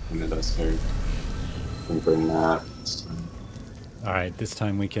they checked into us here. We can bring that this time. Alright, this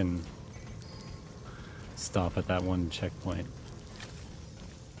time we can stop at that one checkpoint.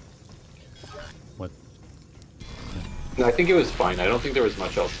 What? No, I think it was fine. I don't think there was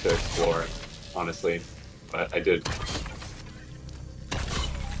much else to explore, honestly. But I did.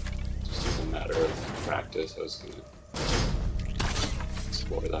 Just as a matter of practice, I was gonna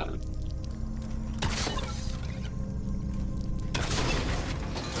explore that.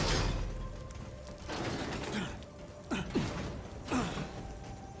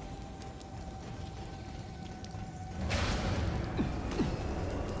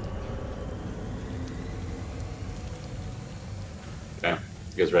 Okay,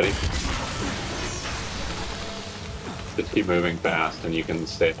 you guys ready? Just keep moving fast and you can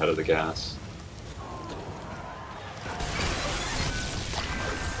stay ahead of the gas.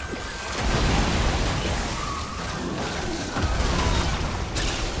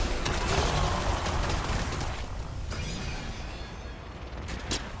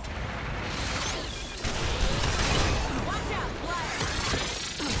 Watch out, blood.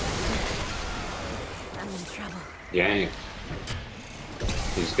 I'm in trouble. Yang.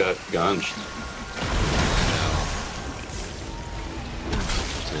 He's got guns.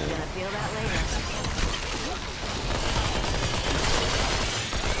 Gonna feel that later.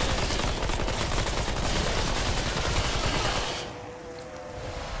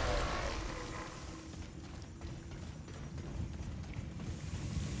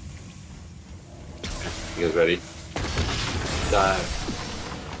 You guys ready? Dive.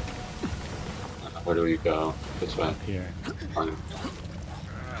 Where do we go? This way. Up here. Fine.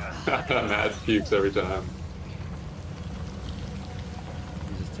 Mad pukes every time.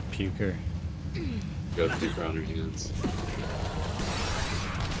 You're just a puker. Got a puke around your hands.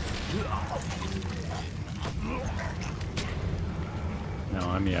 No,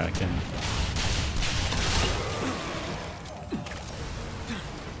 I'm yakking.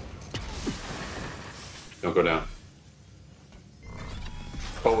 Don't go down.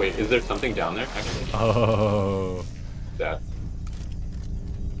 Oh wait, is there something down there actually? Oh. Death.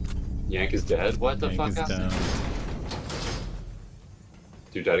 Yank is dead? What the Yank fuck is happened? down.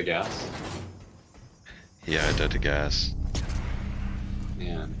 Dude died of gas? Yeah, I died to gas.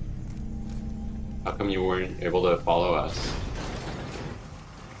 Man. How come you weren't able to follow us?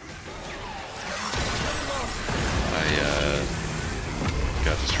 I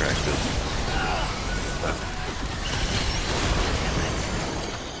got distracted.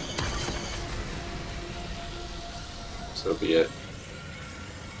 So be it.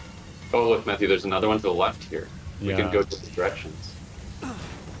 Oh look, Matthew, there's another one to the left here. We Yeah. can go different directions.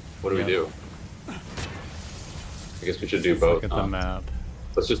 What do we Yep. do? I guess we should do Look both. at huh? the map.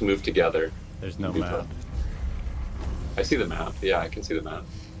 Let's just move together. There's no Do map. both. I see the map. Yeah, I can see the map.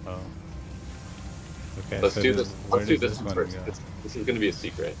 Oh. Okay, Let's so do does- this. where Let's do does this one one first. go? This is going to be a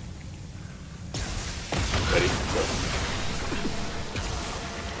secret. Ready? Go.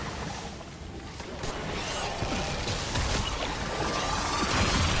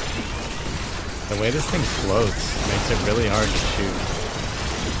 The way this thing floats makes it really hard to shoot.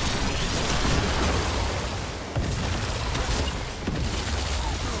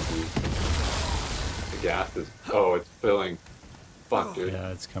 The gas is. Oh, it's filling. Fuck, dude.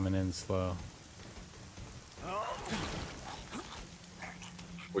 Yeah, it's coming in slow.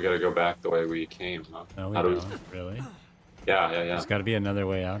 We gotta go back the way we came, huh? No, we How do don't. Really? Yeah, yeah, yeah. There's got to be another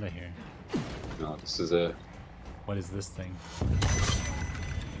way out of here. No, this is it. What is this thing?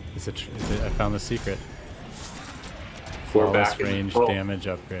 Is it? I found the secret. We're Flawless back in- range oh. damage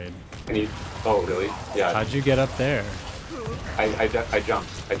upgrade. I need. Oh, really? Yeah. How'd you get up there? I jumped.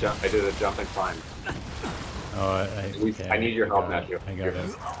 I did a jump and climb. Oh, I need your help, got Matthew. it. I got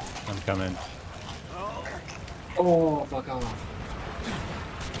it. I'm coming. Oh, fuck off.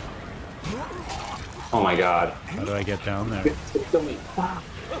 Oh my god. How do I get down there? Kill me. Oh,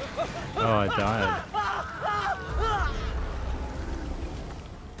 I died.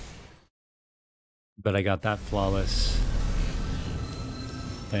 But I got that flawless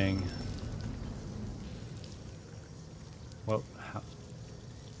thing. Well, how?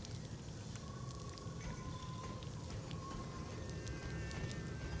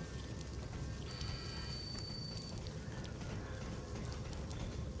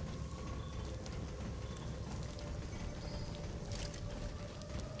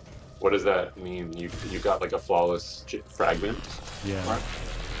 What does that mean? You got like a flawless fragment? Yeah. Mark?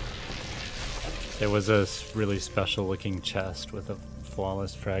 There was a really special looking chest with a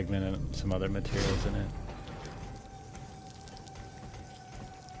flawless fragment and some other materials in it.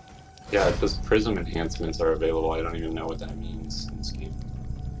 Yeah, it says prism enhancements are available. I don't even know what that means in this game.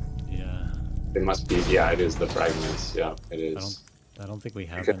 Yeah. It must be. Yeah, it is the fragments. Yeah, it is. I don't think we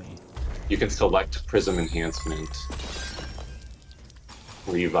have Okay. any. You can select prism enhancement.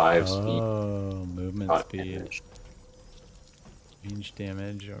 Revive speed. Oh, movement dot speed. damage. Range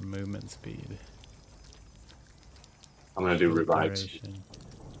damage or movement speed. I'm gonna do revive speed. Duration.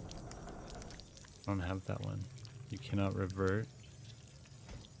 I don't have that one. You cannot revert.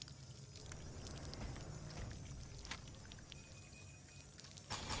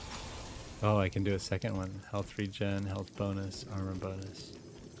 Oh, I can do a second one. Health regen, health bonus, armor bonus.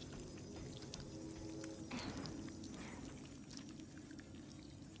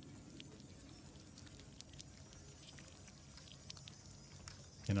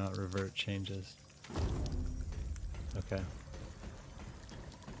 Cannot revert changes. Okay.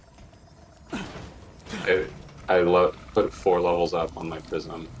 I put 4 levels up on my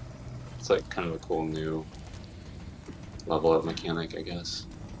prism. It's like kind of a cool new level up mechanic, I guess.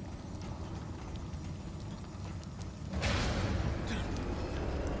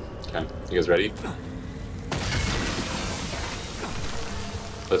 Okay, you guys ready?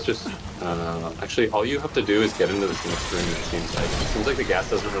 Let's just, actually all you have to do is get into this next room, it seems like. It seems like the gas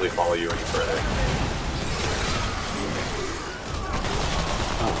doesn't really follow you any further.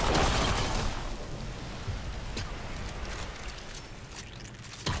 Oh,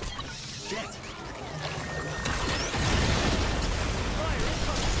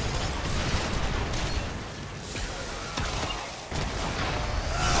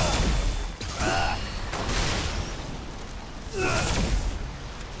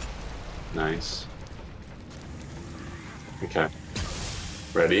 nice. Okay.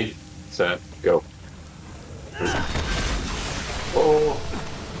 Ready, set, go. Oh!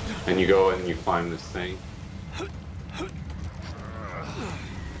 And you go and you climb this thing.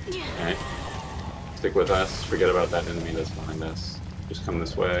 Okay. Stick with us. Forget about that enemy that's behind us. Just come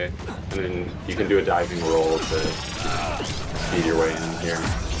this way. And then you can do a diving roll to speed your way in here.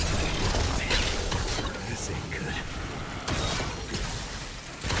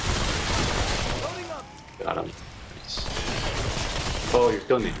 Oh, you're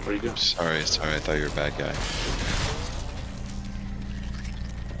killing me. What are you doing? Sorry, I thought you were a bad guy.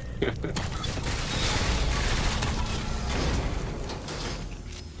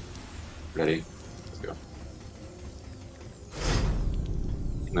 Ready? Let's go.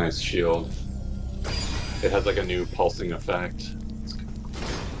 Nice shield. It has like a new pulsing effect. Let's go.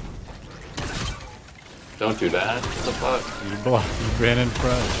 Don't do that. What the fuck? You ran in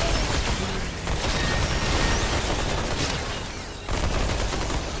front.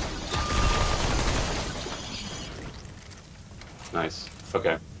 Nice.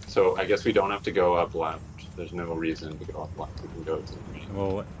 Okay. So I guess we don't have to go up left. There's no reason to go up left. We can go to the right.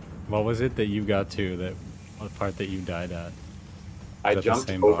 Well, what was it that you got to? That what part that you died at? I that the jumped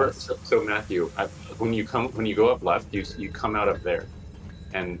same over. boss? So Matthew, when you go up left, you come out of there,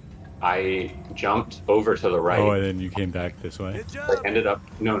 and I jumped over to the right. Oh, and then you came back this way. Good I job. ended up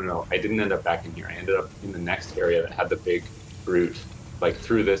no. I didn't end up back in here. I ended up in the next area that had the big brute, like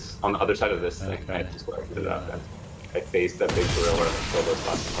through this on the other side of this thing. Okay. That's where I ended up. Yeah. And I faced that big gorilla and killed those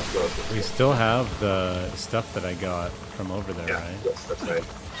last. Let's go. We still have the stuff that I got from over there, Yeah. right? Yes, that's right.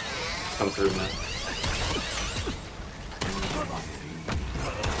 Come through, man.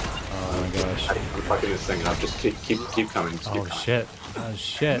 Oh my gosh. I'm fucking this thing up. Just keep coming. Just keep Oh coming. shit. Oh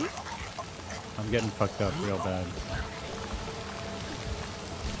shit. I'm getting fucked up real bad.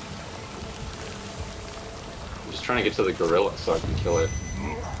 I'm just trying to get to the gorilla so I can kill it.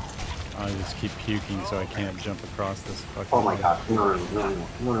 I just keep puking so I can't jump across this fucking Oh my thing. god.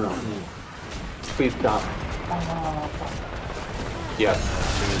 No. Please stop. Yes.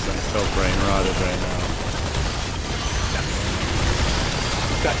 Jeez, I'm so brain rotted right now.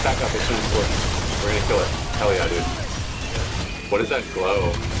 Back up. It's gonna work. We're gonna kill it. Hell yeah, dude. What is that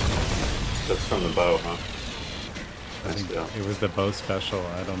glow? That's from the bow, huh? I Nice think deal. it was the bow special.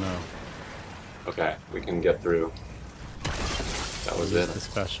 I don't know. Okay, we can get through. That was it. The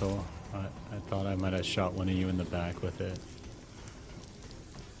special. I thought I might have shot one of you in the back with it.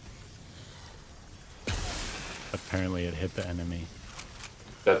 Apparently it hit the enemy.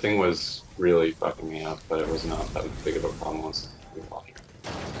 That thing was really fucking me up, but it was not that big of a problem once we walked here.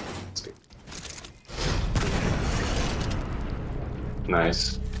 Let's go.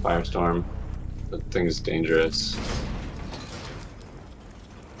 Nice. Firestorm. That thing is dangerous.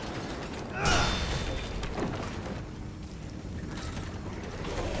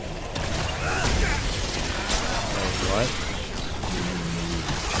 What?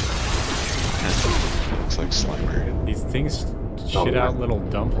 Looks like Slimer. These things Oh, shit yeah. out little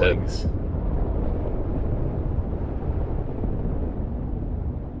dumplings.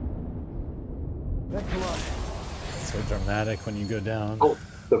 So dramatic when you go down. Oh,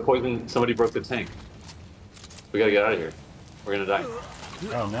 the poison. Somebody broke the tank. We gotta get out of here. We're gonna die.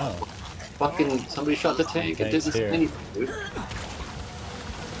 Oh no. Fucking somebody shot the tank. It Tank's didn't here. say anything, dude.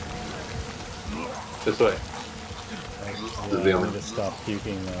 This way. Yeah, the I only- need to stop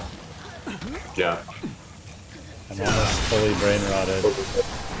puking though. Yeah. I'm almost fully brain rotted.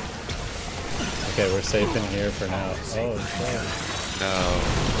 Okay, we're safe in here for now. Oh shit. No.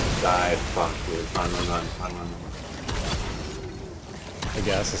 Died. Fuck, dude. Run. The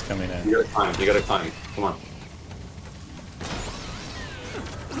gas is coming in. You gotta climb. You gotta climb. Come on.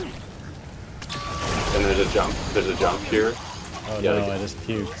 And there's a jump. There's a jump here. Oh Yeah, no, the- I just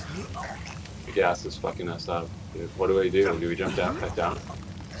puked. The gas is fucking us up. Dude, what do we do? Do we jump down? Back down?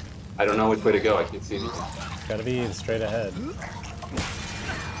 I don't know which way to go. I can't see anything. It's gotta be straight ahead.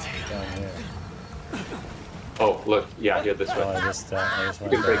 Down here. Oh, look. Yeah, here this Oh, way. I just You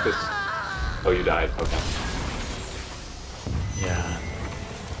went can break down. this. Oh, you died. Okay. Yeah.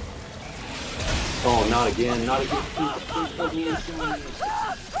 Oh, not again. Not again. Please let me inside.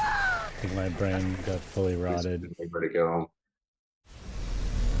 I think my brain got fully rotted. Where to go?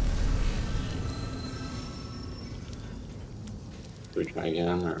 Do we try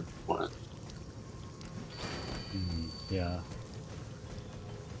again or what? Yeah.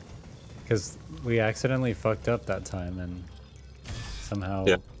 Because we accidentally fucked up that time and somehow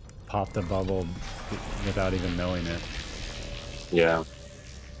Yeah. popped a bubble without even knowing it. Yeah.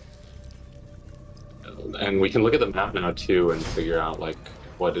 And we can look at the map now too and figure out like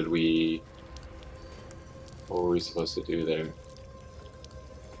what were we supposed to do there?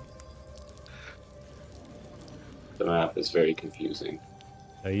 The map is very confusing.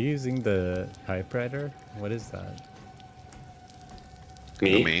 Are you using the typewriter? What is that?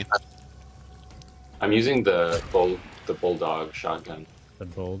 Me? I'm using the bulldog shotgun. The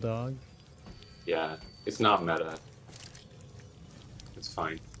bulldog? Yeah, it's not meta. It's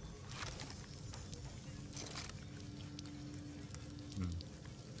fine.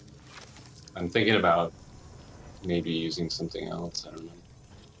 I'm thinking about maybe using something else. I don't know.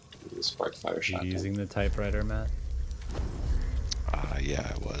 Maybe the spark fire You shotgun. using the typewriter, Matt?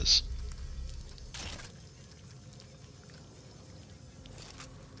 Yeah, I was.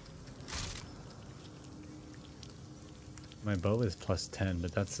 My bow is plus 10,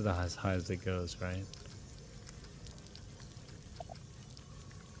 but that's as high as it goes, right?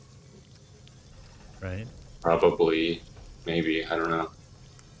 Right? Probably, maybe, I don't know.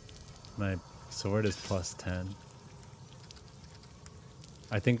 My sword is plus 10.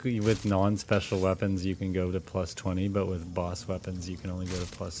 I think with non-special weapons you can go to plus 20, but with boss weapons you can only go to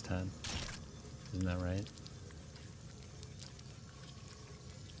plus 10. Isn't that right?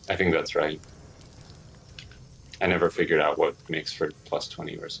 I think that's right. I never figured out what makes for plus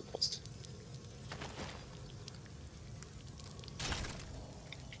 20 versus plus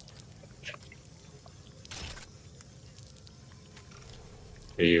 10.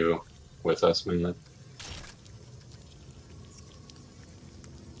 Are you with us, Mainland?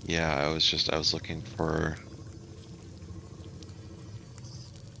 Yeah, I was looking for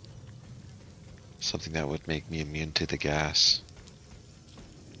something that would make me immune to the gas.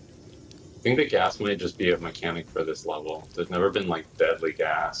 I think the gas might just be a mechanic for this level. There's never been like deadly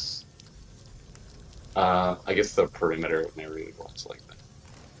gas. I guess the perimeter never really works like that.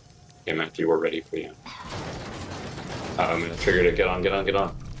 Okay, Matthew, we're ready for you. I'm gonna trigger it. Get on, get on, get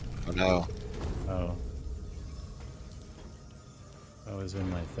on. Oh no. Oh. That was in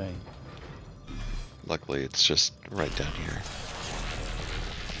my thing. Luckily, it's just right down here.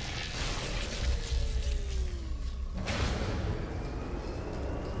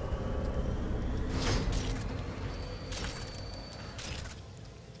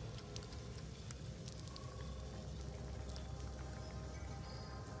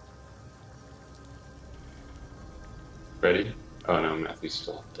 Ready? Oh no, Matthew's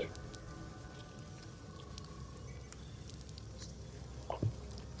still up there.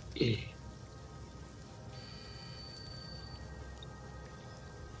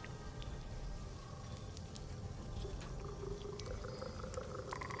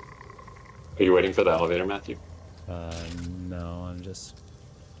 Are you waiting for the elevator, Matthew? No, I'm just...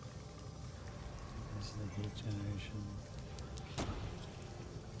 This is the heat generation.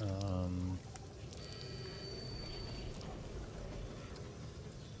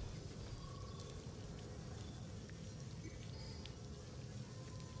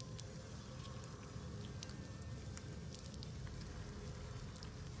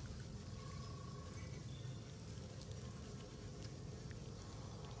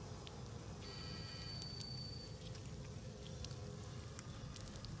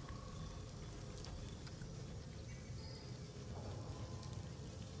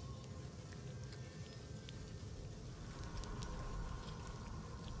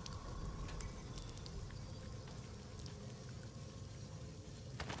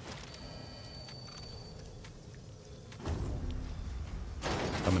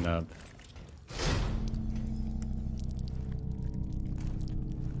 Coming up.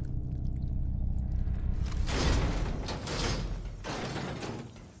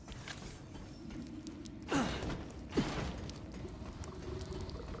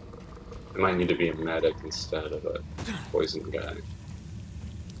 I might need to be a medic instead of a poison guy.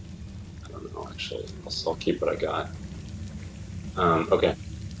 I don't know, actually. I'll keep what I got. Okay.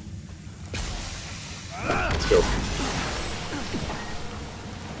 Let's go.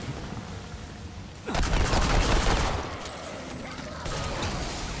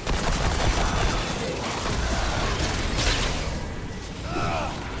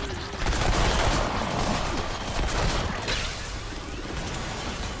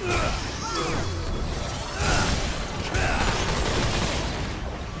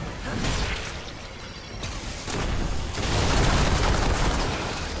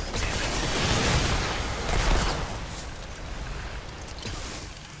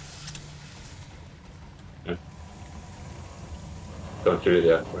 Don't do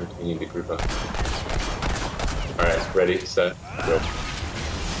that. We need to group up. Alright, ready, set, go.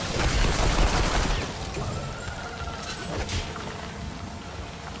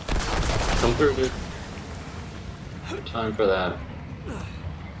 Come through, dude. Time for that.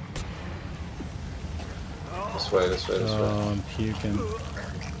 This way, this way, this way. Oh, I'm puking.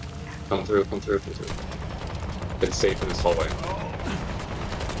 Come through, come through, come through. It's safe in this hallway.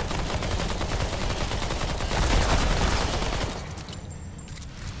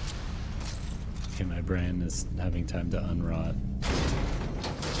 Okay, my brain is having time to unrot.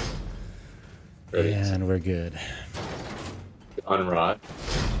 Ready? And we're good. Unrot.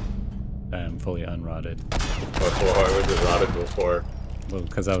 I am fully unrotted. Why was it rotted before? Well,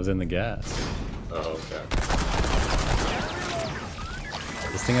 because I was in the gas. Oh, okay.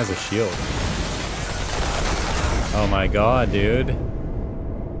 This thing has a shield. Oh my god, dude.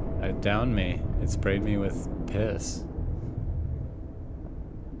 It downed me. It sprayed me with piss.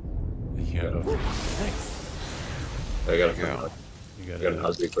 Yo. I got Yeah. You I got an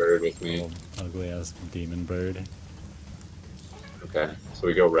ugly bird with me. ugly ass demon bird. Okay, so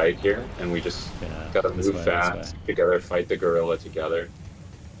we go right here, and we just Yeah, gotta this move way, this fast way. together, fight the gorilla together.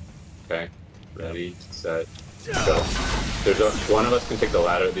 Okay, ready, set, go. One of us can take the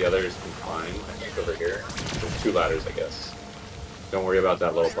ladder, the others can climb. I think over here. There's 2 ladders, I guess. Don't worry about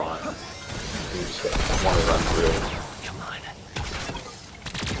that little bot. You just want to run through. Come on.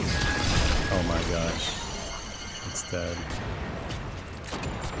 Oh my gosh. It's dead.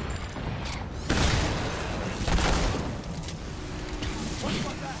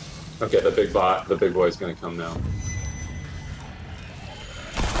 Okay, the big boy's gonna come now.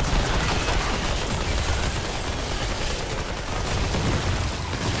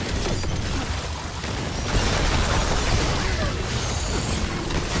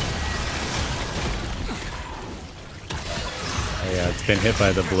 Oh yeah, it's been hit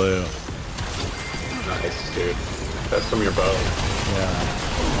by the blue. Nice, dude. That's from your bow.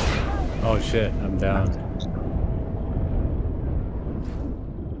 Yeah. Oh shit, I'm down.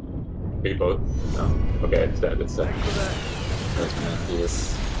 Are you both? No. Okay, it's dead, it's dead. There's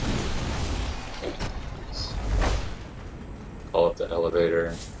Matthews. Okay. Nice. Call up the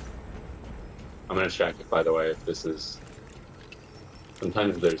elevator. I'm gonna check it, by the way, if this is...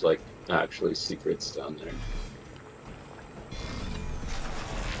 Sometimes there's, like, actually secrets down there.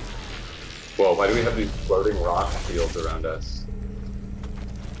 Whoa, why do we have these floating rock shields around us?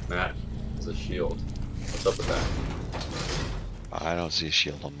 Matt, it's a shield. What's up with that? I don't see a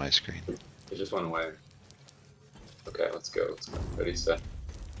shield on my screen. It just went away. Okay, let's go. Let's go. Ready, set,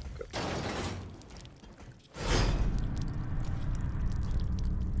 go.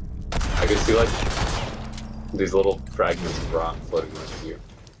 I can see, like, these little fragments of rock floating with you.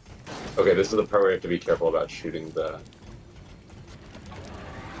 Okay, this is the part where you have to be careful about shooting the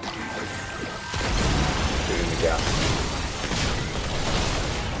gas.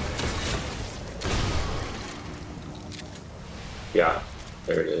 Yeah,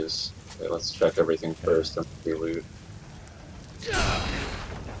 there it is. Okay, let's check everything first and we loot.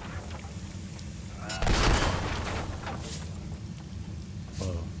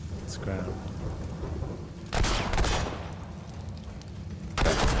 Whoa, scrap.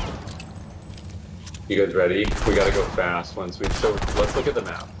 You guys ready? We gotta go fast once we... So let's look at the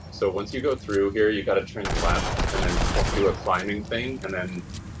map. So once you go through here, you gotta turn left and then do a climbing thing and then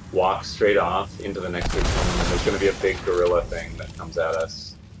walk straight off into the next big tunnel. And there's gonna be a big gorilla thing that comes at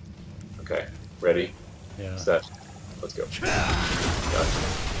us. Okay, ready? Yeah. Set. Let's go. Gotcha.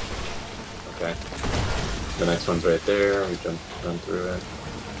 Okay. The next one's right there. We run through it.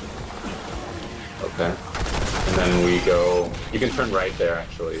 Okay. And then we go... You can turn right there,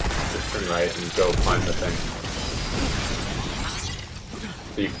 actually. Just turn right and go climb the thing.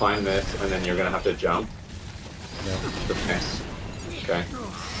 So you climb this, and then you're gonna have to jump. Yep. The next. Okay.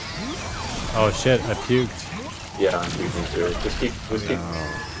 Oh shit, I puked. Yeah, I'm puking too. Just keep...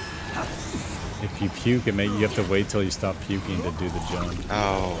 If you puke, you have to wait till you stop puking to do the jump.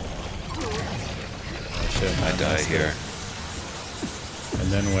 Oh, Oh shit, I die here.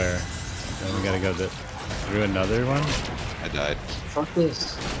 And then where? Then we gotta go through another one? I died. Fuck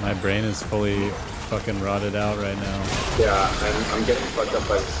this. My brain is fully fucking rotted out right now. Yeah, I'm getting fucked up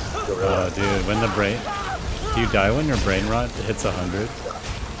by this gorilla. Oh dude, when the brain... Do you die when your brain rot hits 100?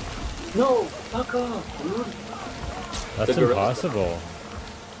 No! Fuck off, dude! That's The gorilla- impossible.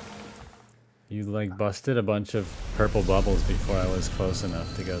 You like busted a bunch of purple bubbles before I was close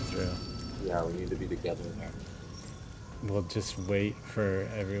enough to go through. Yeah, we need to be together there. We'll just wait for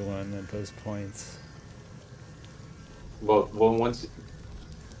everyone at those points. Well, once...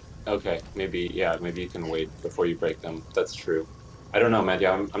 Okay, maybe you can wait before you break them. That's true. I don't know, Matthew.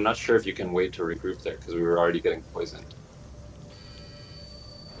 I'm not sure if you can wait to regroup there, because we were already getting poisoned.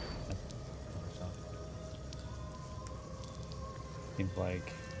 Seems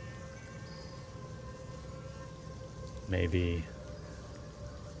like... Maybe...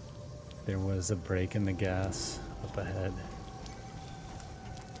 There was a break in the gas up ahead.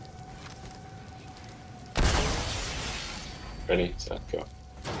 Ready, set, go.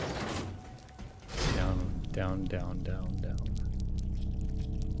 Down, down, down, down.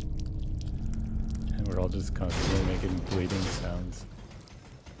 And we're all just constantly making bleeding sounds.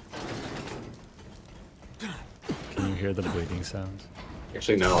 Can you hear the bleeding sounds?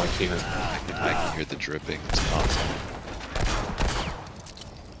 Actually, no, I can't. I can hear the dripping. It's awesome.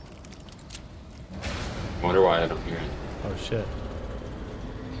 I wonder why I don't hear it. Oh shit.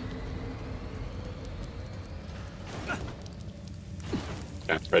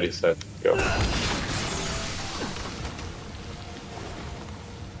 Okay, ready, set, go.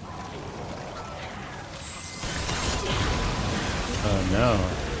 Oh no.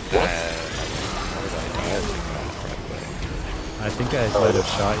 I think I might have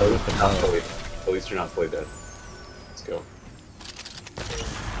shot you with the Not bow. fully. At least you're not fully dead. Let's go.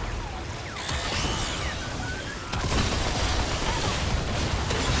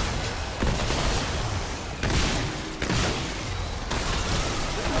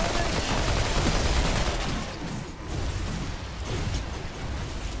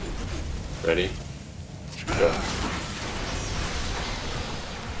 Ready? Go.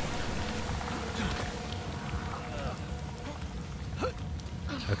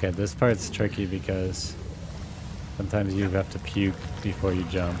 Okay, this part's tricky because sometimes you have to puke before you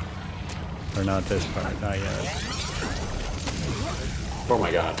jump. Or not this part, not yet. Oh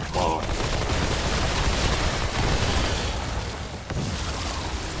my god. Wow.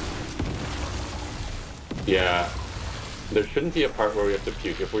 Yeah. There shouldn't be a part where we have to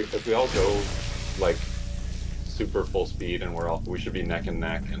puke. If we all go like super full speed and we should be neck and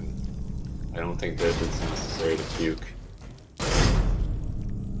neck, and I don't think that it's necessary to puke.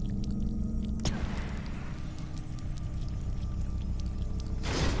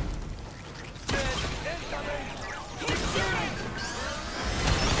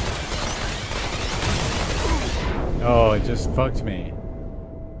 Oh, it just fucked me.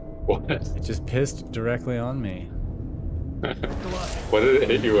 What? It just pissed directly on me. What did it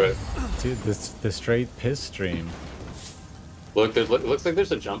hit you with? Dude, the straight piss stream. Look, looks like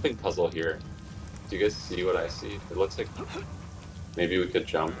there's a jumping puzzle here. Do you guys see what I see? It looks like maybe we could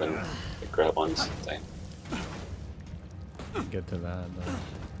jump and grab on something. Get to that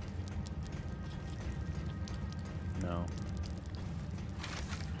though. No.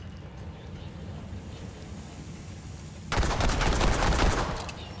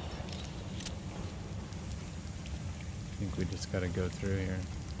 I think we just gotta go through here.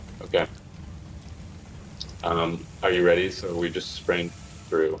 Okay. Are you ready? So we just sprint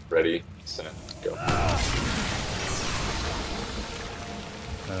through. Ready, set, go.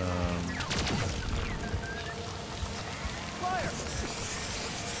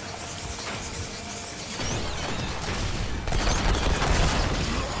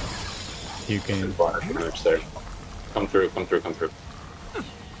 You can. Water damage there. Come through, come through, come through. Damn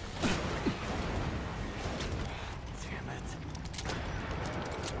it.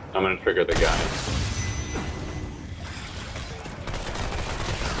 I'm gonna trigger the guy.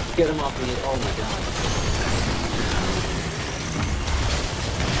 Get him off me. Oh my god.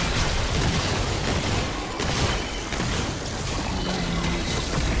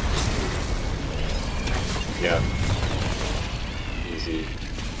 Yeah. Easy.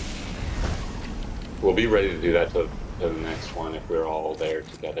 We'll be ready to do that to the next one if we're all there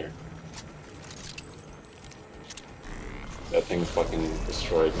together. That thing fucking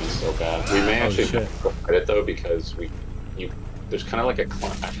destroyed me so bad. We may actually shit. have to fight it though because there's kind of like a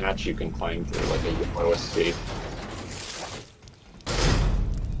hatch you can climb through, like a yellow escape.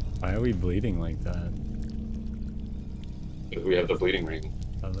 Why are we bleeding like that? We have the bleeding ring.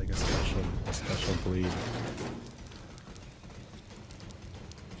 Sounds like a special bleed.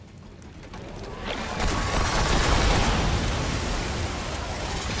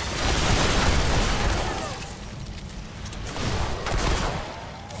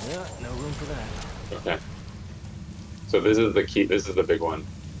 Yeah, no room for that. Okay. So this is the key. This is the big one,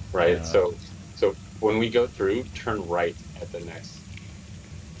 right? Yeah. So when we go through, turn right at the next.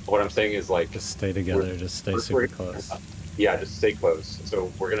 What I'm saying is like Just stay together, just stay super close. Yeah, just stay close.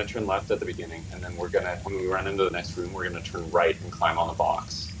 So we're gonna turn left at the beginning, and then when we run into the next room, we're gonna turn right and climb on the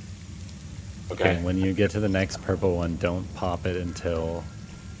box. Okay. Okay, when you get to the next purple one, don't pop it until...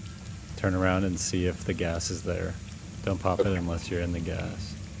 Turn around and see if the gas is there. Don't pop it unless you're in the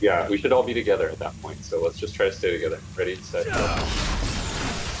gas. Yeah, we should all be together at that point. So let's just try to stay together. Ready, set, go.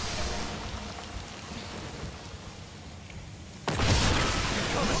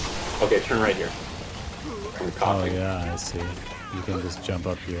 Okay, turn right here. I'm Oh coughing. yeah, I see. You can just jump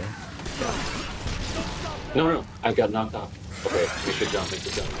up here. No, I got knocked off. Okay, we should jump.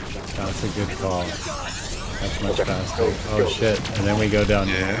 That's a good call. That's much Okay, faster. go, Oh go. shit, and then we go down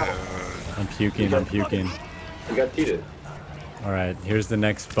here. Yeah. I'm puking. We got cheated. Alright, here's the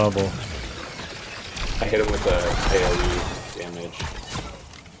next bubble. I hit him with the AoE damage.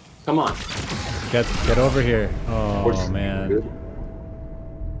 Come on. Get over here. Oh We're man. good.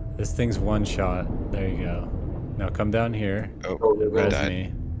 This thing's one shot. There you go. Now come down here. Oh, I Res died.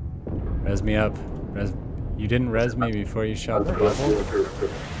 me. Res me up. You didn't res me before you shot the bubble?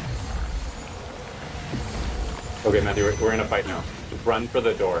 Okay, Matthew, we're in a fight now. run for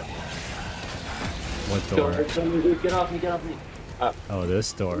the door. What door? Dude, get off me, get off me. Up. Oh,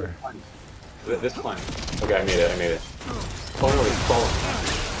 this door. This climb. Okay, I made it, I made it. Oh no, it's following.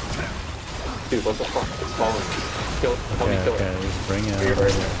 Dude, what the fuck? It's following me. Help me kill Okay, it. just bring it Put your over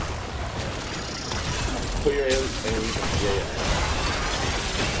bird. here. Put your AoE. Yeah.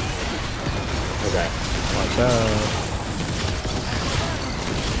 Okay. Watch out.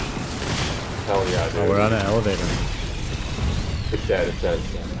 Hell yeah, dude. Oh, we're on an elevator. It's dead, it's dead,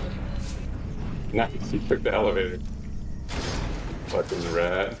 it's dead. Nice, you took the elevator. Fucking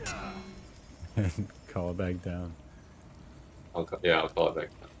rat. Call it back down. I'll call it back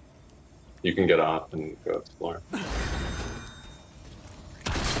down. You can get off and go explore.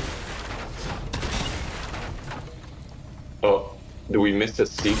 Oh, we missed a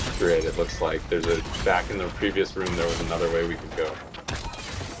secret, it looks like. Back in the previous room, there was another way we could go.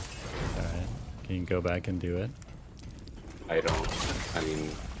 Alright. Can you go back and do it? I mean,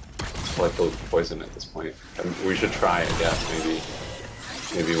 like the poison at this point. We should try, I guess,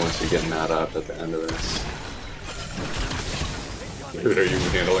 maybe once we get Matt up at the end of this. Dude, are you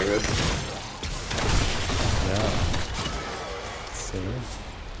handling this? Yeah. See?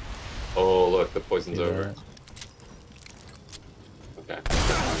 Oh, look, the poison's See over. that? Okay.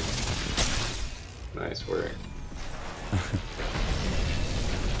 Nice work.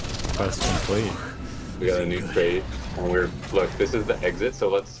 Quest complete. We got a new crate, and look. This is the exit, so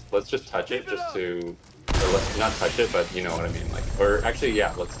let's just touch it, just to, or let's not touch it, but you know what I mean, like, or actually,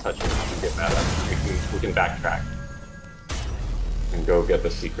 yeah, let's touch it and get that up. We can backtrack and go get the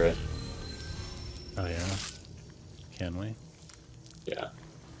secret. Oh yeah. Can we? Yeah.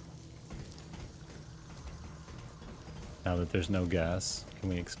 Now that there's no gas, can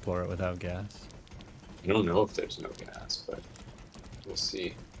we explore it without gas? I don't know if there's no gas, but we'll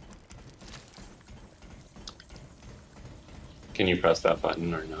see. Can you press that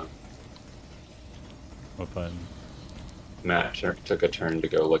button or no? What button? Matt took a turn to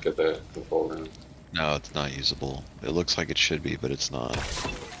go look at the control room. No, it's not usable. It looks like it should be, but it's not.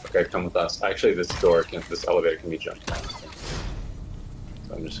 Okay, come with us. Actually, this elevator can be jumped down.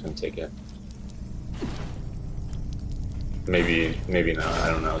 So I'm just gonna take it. Maybe not. I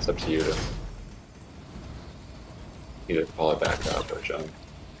don't know. It's up to you to either pull it back up or jump.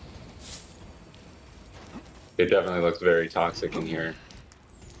 It definitely looks very toxic in here.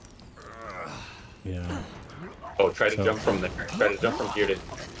 Yeah. Oh, try to jump from there. Try to jump from here to.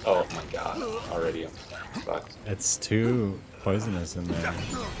 Oh my god! Already, I'm fucked. It's too poisonous in there.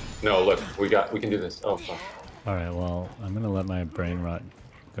 No, look, we can do this. Oh fuck. Alright, well, I'm gonna let my brain rot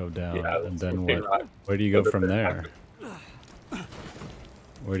go down, Yeah, and then brain rot. where do you go from there?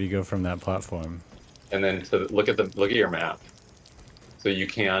 Where do you go from that platform? And then look at your map. So you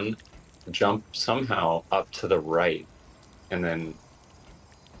can jump somehow up to the right, and then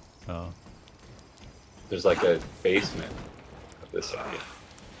Oh. there's like a basement of this area.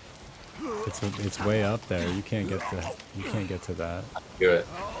 It's way up there. You can't get to that. Do it.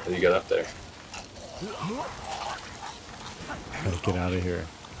 How do you get up there? Gotta get out of here.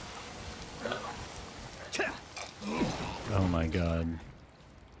 Oh my god.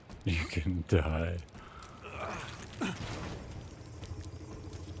 You can die.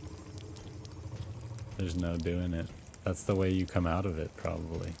 There's no doing it. That's the way you come out of it,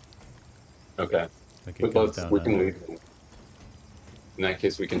 probably. Okay. Like it goes down We can under. leave. In that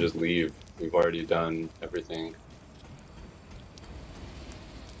case, we can just leave. We've already done everything.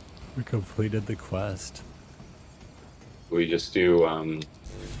 We completed the quest. We just do,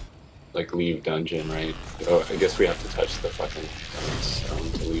 like, leave dungeon, right? Oh, I guess we have to touch the fucking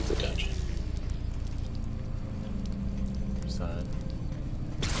stone to leave the dungeon. Side.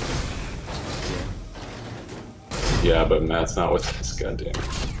 Yeah, but Matt's not with us, goddamn.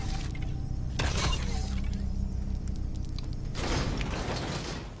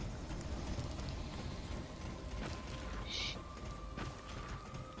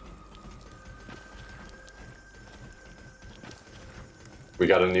 We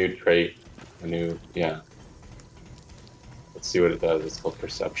got a new trait. Yeah. Let's see what it does. It's called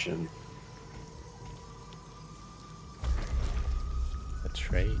perception. A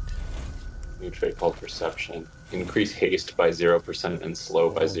trait. New trait called perception. Increase haste by 0% and slow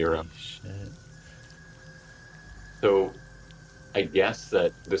by 0. Holy shit. So, I guess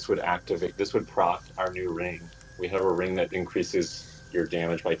that this would proc our new ring. We have a ring that increases your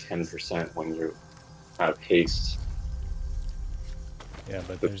damage by 10% when you have haste. Yeah,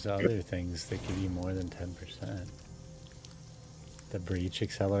 but there's other things that give you more than 10%. The breach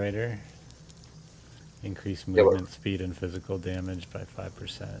accelerator. Increase movement speed and physical damage by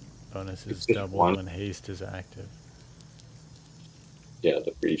 5%. Bonus is just double one. when haste is active. Yeah,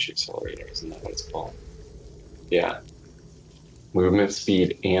 the breach accelerator, isn't that what it's called? Yeah. Movement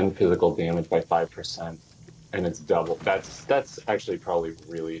speed and physical damage by 5%. And it's double. That's actually probably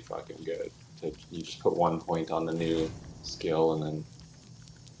really fucking good. You just put 1 point on the new skill and then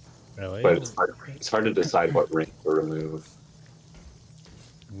Really? but it's hard to decide what ring to remove.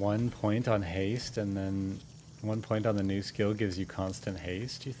 1 point on haste, and then 1 point on the new skill gives you constant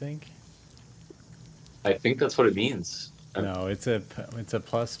haste, you think? I think that's what it means. No, it's a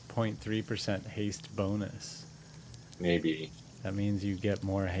plus 0.3% haste bonus. Maybe. That means you get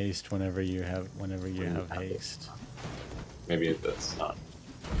more haste whenever you have haste. Maybe that's not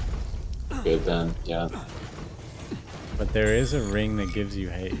good then, yeah. But there is a ring that gives you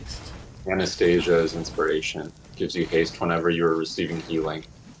haste. Anastasia's inspiration gives you haste whenever you're receiving healing.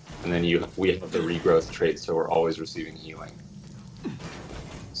 And then we have the regrowth trait, so we're always receiving healing.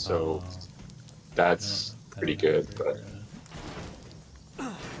 So that's pretty good, but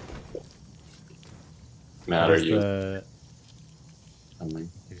Matt, are you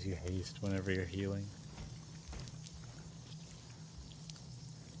gives you haste whenever you're healing.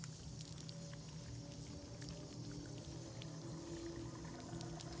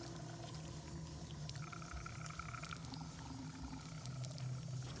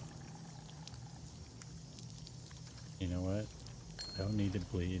 You know what? I don't need to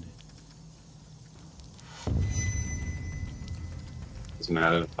bleed. Is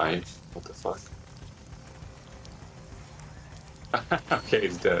Matt in a fight? What the fuck? Okay,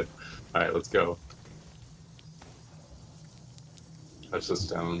 he's dead. Alright, let's go. Touch the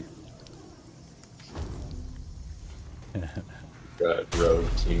stone. Got rogue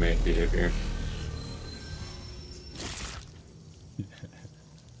teammate behavior.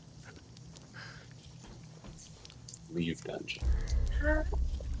 Leave dungeon.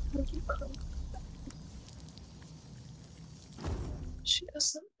 She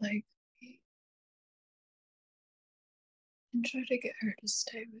doesn't like me. And try to get her to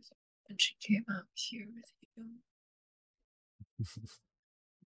stay with me when she came out here with you.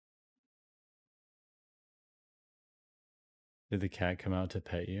 Did the cat come out to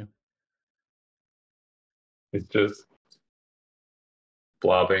pet you? It's just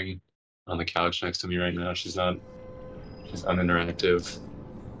blobbing on the couch next to me right now. She's uninteractive.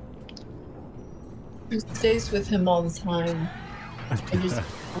 She stays with him all the time. I just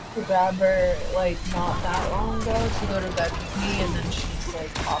went to grab her like not that long ago to go to bed with me, and then she's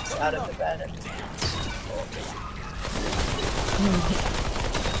like pops out of the bed and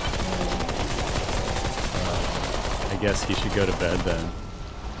I guess he should go to bed then.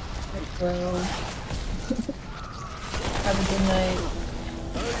 bro. Have a good night.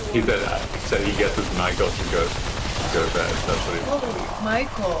 He said he gets his Michael to go to bed. That's what he Oh,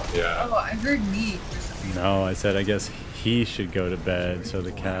 Michael. Yeah. Oh, I heard me. No, I said I guess he should go to bed so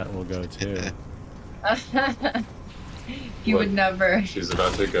the cat will go too. He would never. She's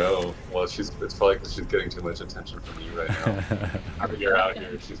about to go. Well, it's probably because she's getting too much attention from you right now. After you're out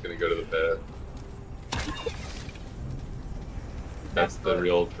here, she's gonna go to the bed. That's the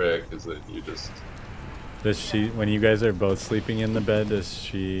real trick, is that you just... Does she, when you guys are both sleeping in the bed, does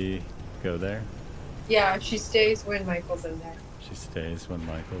she go there? Yeah, she stays when Michael's in there. She stays when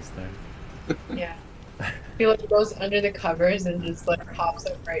Michael's there. Yeah. He like goes under the covers and just like pops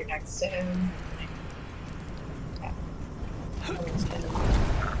up right next to him. Yeah.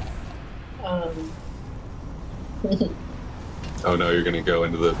 Oh no, you're gonna go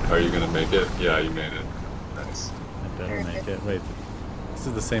into the... Are you gonna make it? Yeah, you made it. Nice. I better make it. Wait, this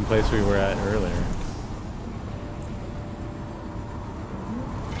is the same place we were at earlier.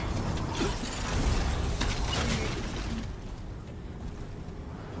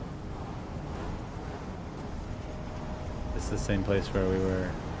 This is the same place where we were.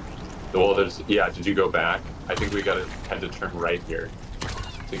 Well, yeah, did you go back? I think we had to turn right here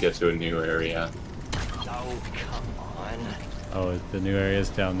to get to a new area. Oh, come on. Oh, the new area's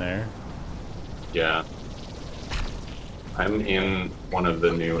down there? Yeah. I'm in one of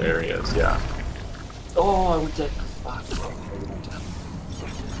the new areas, yeah. Oh, I went to... Fuck.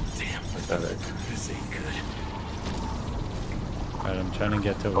 Damn. Pathetic. This ain't good. Alright, I'm trying to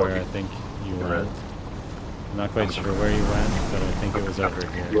get to where I think you went. I'm not quite sure where you went, but I think it was over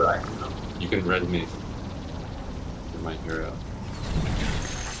here. Right. You can res me. You're my hero.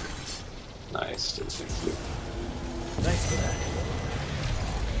 Nice, dude. Thank you. Thanks for that.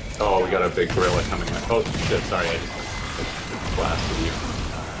 Oh, we got a big gorilla coming up. Oh, shit, sorry, I just blasted you.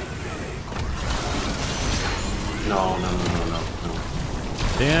 No.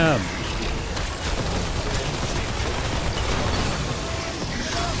 Damn!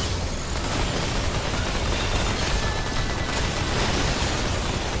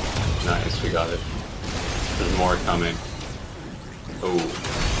 Nice, we got it. There's more coming. Oh.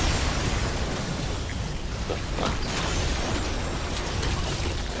 The fuck?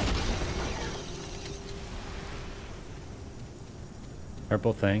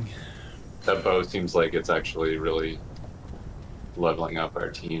 Purple thing. That bow seems like it's actually really leveling up our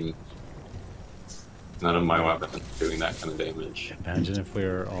team. None of my weapons doing that kind of damage. Imagine if we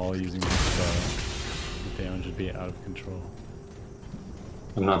were all using this bow. The damage would be out of control.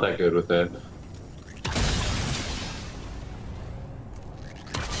 I'm not that good with it.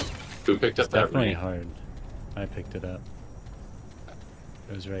 Who picked up It's that definitely ring? hard. I picked it up.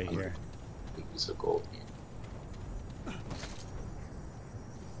 It was right here. Piece of gold.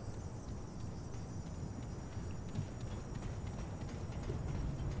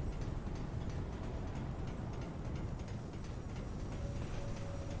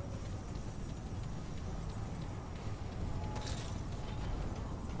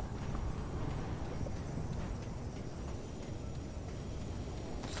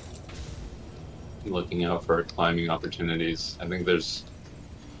 Looking out for climbing opportunities. I think there's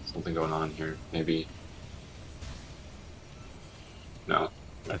something going on here. Maybe. No.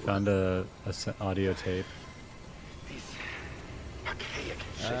 I found a audio tape.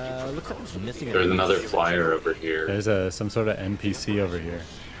 Looks like it's missing a There's another flyer over here. There's some sort of NPC over here.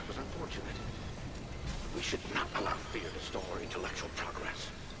 It was unfortunate. We should not allow fear to stall our intellectual progress.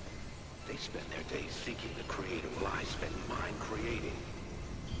 They spend their days seeking the creator while I spend mine creating.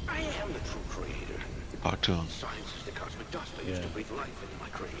 I am the true creator. Talk to him. Science is the cosmic dust I used to Yeah. breathe life into my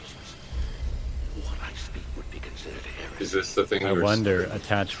creations. What I speak would be considered heresy. Is this the thing I we were wonder,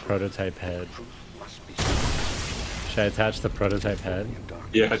 attach prototype head. Truth must be Should I attach the prototype head?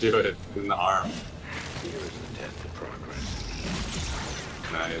 Yeah, do it. In the arm. Fear is the death of progress.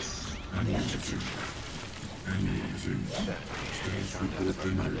 Nice. Analyzing. Analyzing. Status report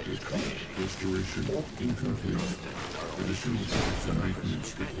generated. Restoration incomplete. Additional parts and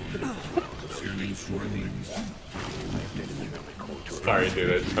maintenance required. Scanning surroundings. Sorry, dude.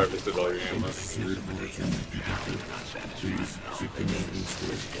 I just harvested all your ammo. Necessary parts are not detected. Please seek them out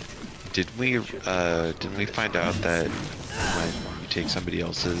elsewhere. Didn't we find out that when you take somebody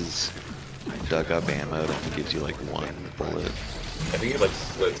else's dug up ammo, that it gives you like one bullet? I think it like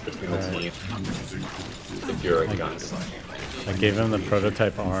splits between the teeth. If you're a gunslinger. I gave him the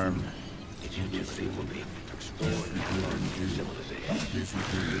prototype arm.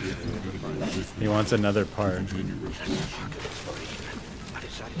 He wants another part.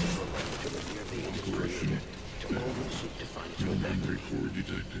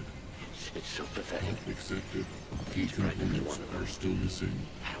 Detected. It's so pathetic. Accepted. Key components are still missing.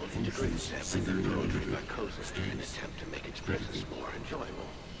 Functions severely limited. An attempt to make its presence more enjoyable.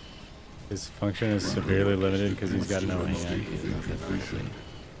 His function is severely limited because he's got no hand. Completion.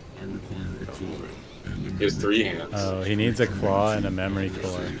 I require a claw and a He has 3 hands. Oh, he needs a claw and a memory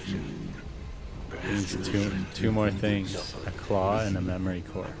core. He needs two more things. A claw and a memory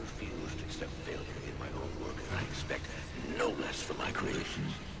core. I refuse to accept failure in my own work, and I expect no less from my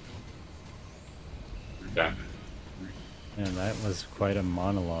creations. Okay. Man, that was quite a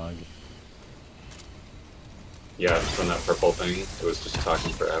monologue. Yeah, from that purple thing, it was just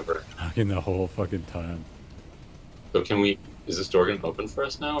talking forever. Talking the whole fucking time. So can we... Is this door gonna open for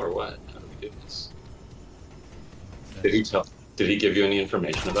us now, or what? How do we do this? Did he give you any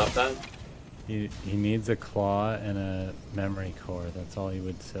information about that? He needs a claw and a memory core. That's all he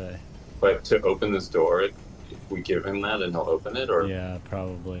would say. But to open this door, if we give him that and he'll open it, or Yeah,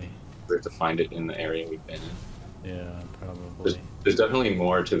 probably. we have to find it in the area we've been in? Yeah, probably. There's definitely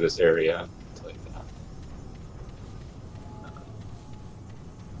more to this area. I'll tell you that.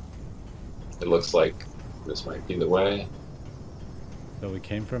 It looks like this might be the way. So we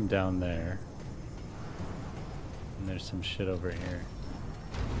came from down there. And there's some shit over here.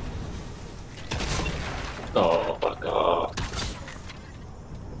 Oh, fuck off.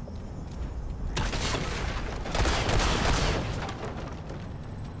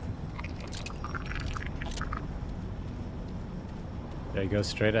 Did I go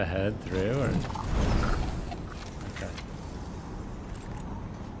straight ahead through, or? Okay.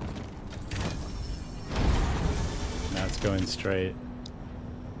 Now it's going straight.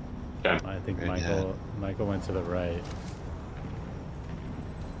 Okay. I think Right, yeah. Michael went to the right.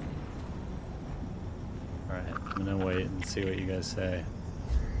 Alright, I'm gonna wait and see what you guys say.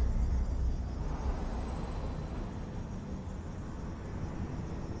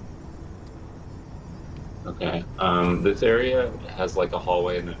 Okay. This area has like a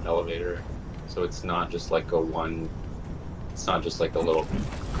hallway and an elevator, so it's not just like it's not just like a little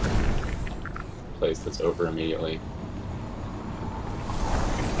place that's over immediately.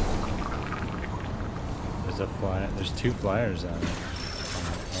 a flyer. There's 2 flyers on it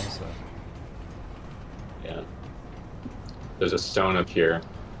also. Yeah. There's a stone up here.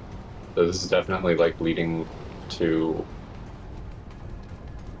 So this is definitely like leading to...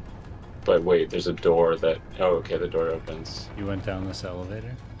 But wait, there's a door that... Oh, okay, the door opens. You went down this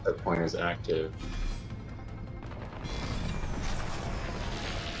elevator? That point is active.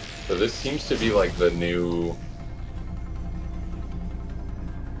 So this seems to be like the new...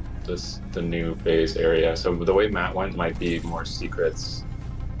 the new phase area. So the way Matt went might be more secrets.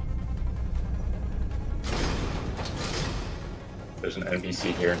 There's an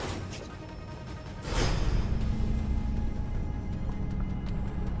NPC here.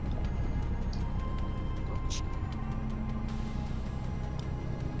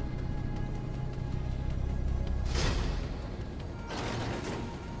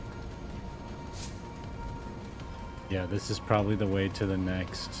 Yeah, this is probably the way to the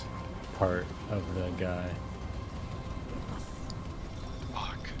next part of the guy.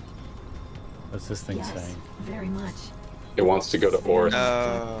 Fuck. What's this thing Yes, saying? very much. It wants to go to Orth.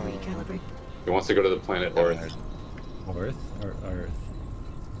 Recalibrate. It wants to go to the planet Orth. Orth or Earth?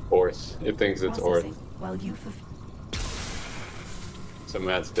 Orth. It thinks it's Orth. Processing. While you So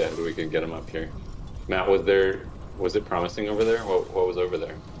Matt's dead. We can get him up here. Matt, was it promising over there? What was over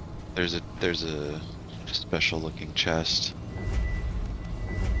there? There's a special looking chest.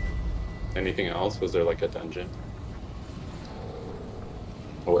 Anything else? Was there like a dungeon?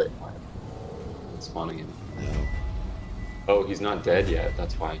 Oh wait, it's spawning in. No. Oh, he's not dead yet.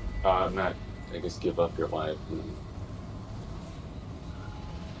 That's why. Matt, I guess give up your life. You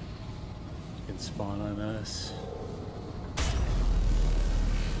can spawn on us.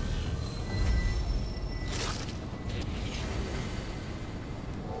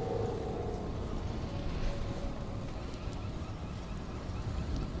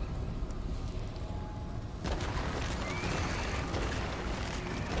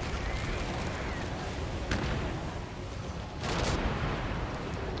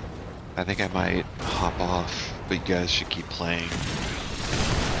 I think I might hop off, but you guys should keep playing.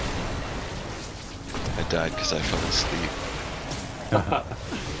 I died because I fell asleep.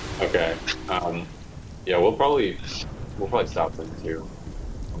 Okay. Yeah, we'll probably stop them too.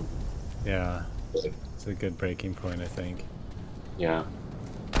 Yeah, it's a good breaking point, I think. Yeah.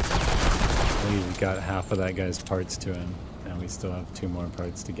 We got half of that guy's parts to him, and we still have 2 more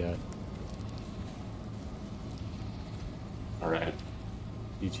parts to get. All right.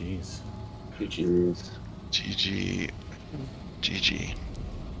 GG's. GG's. GG. GG.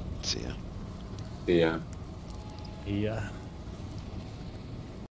 See ya. Yeah. Yeah.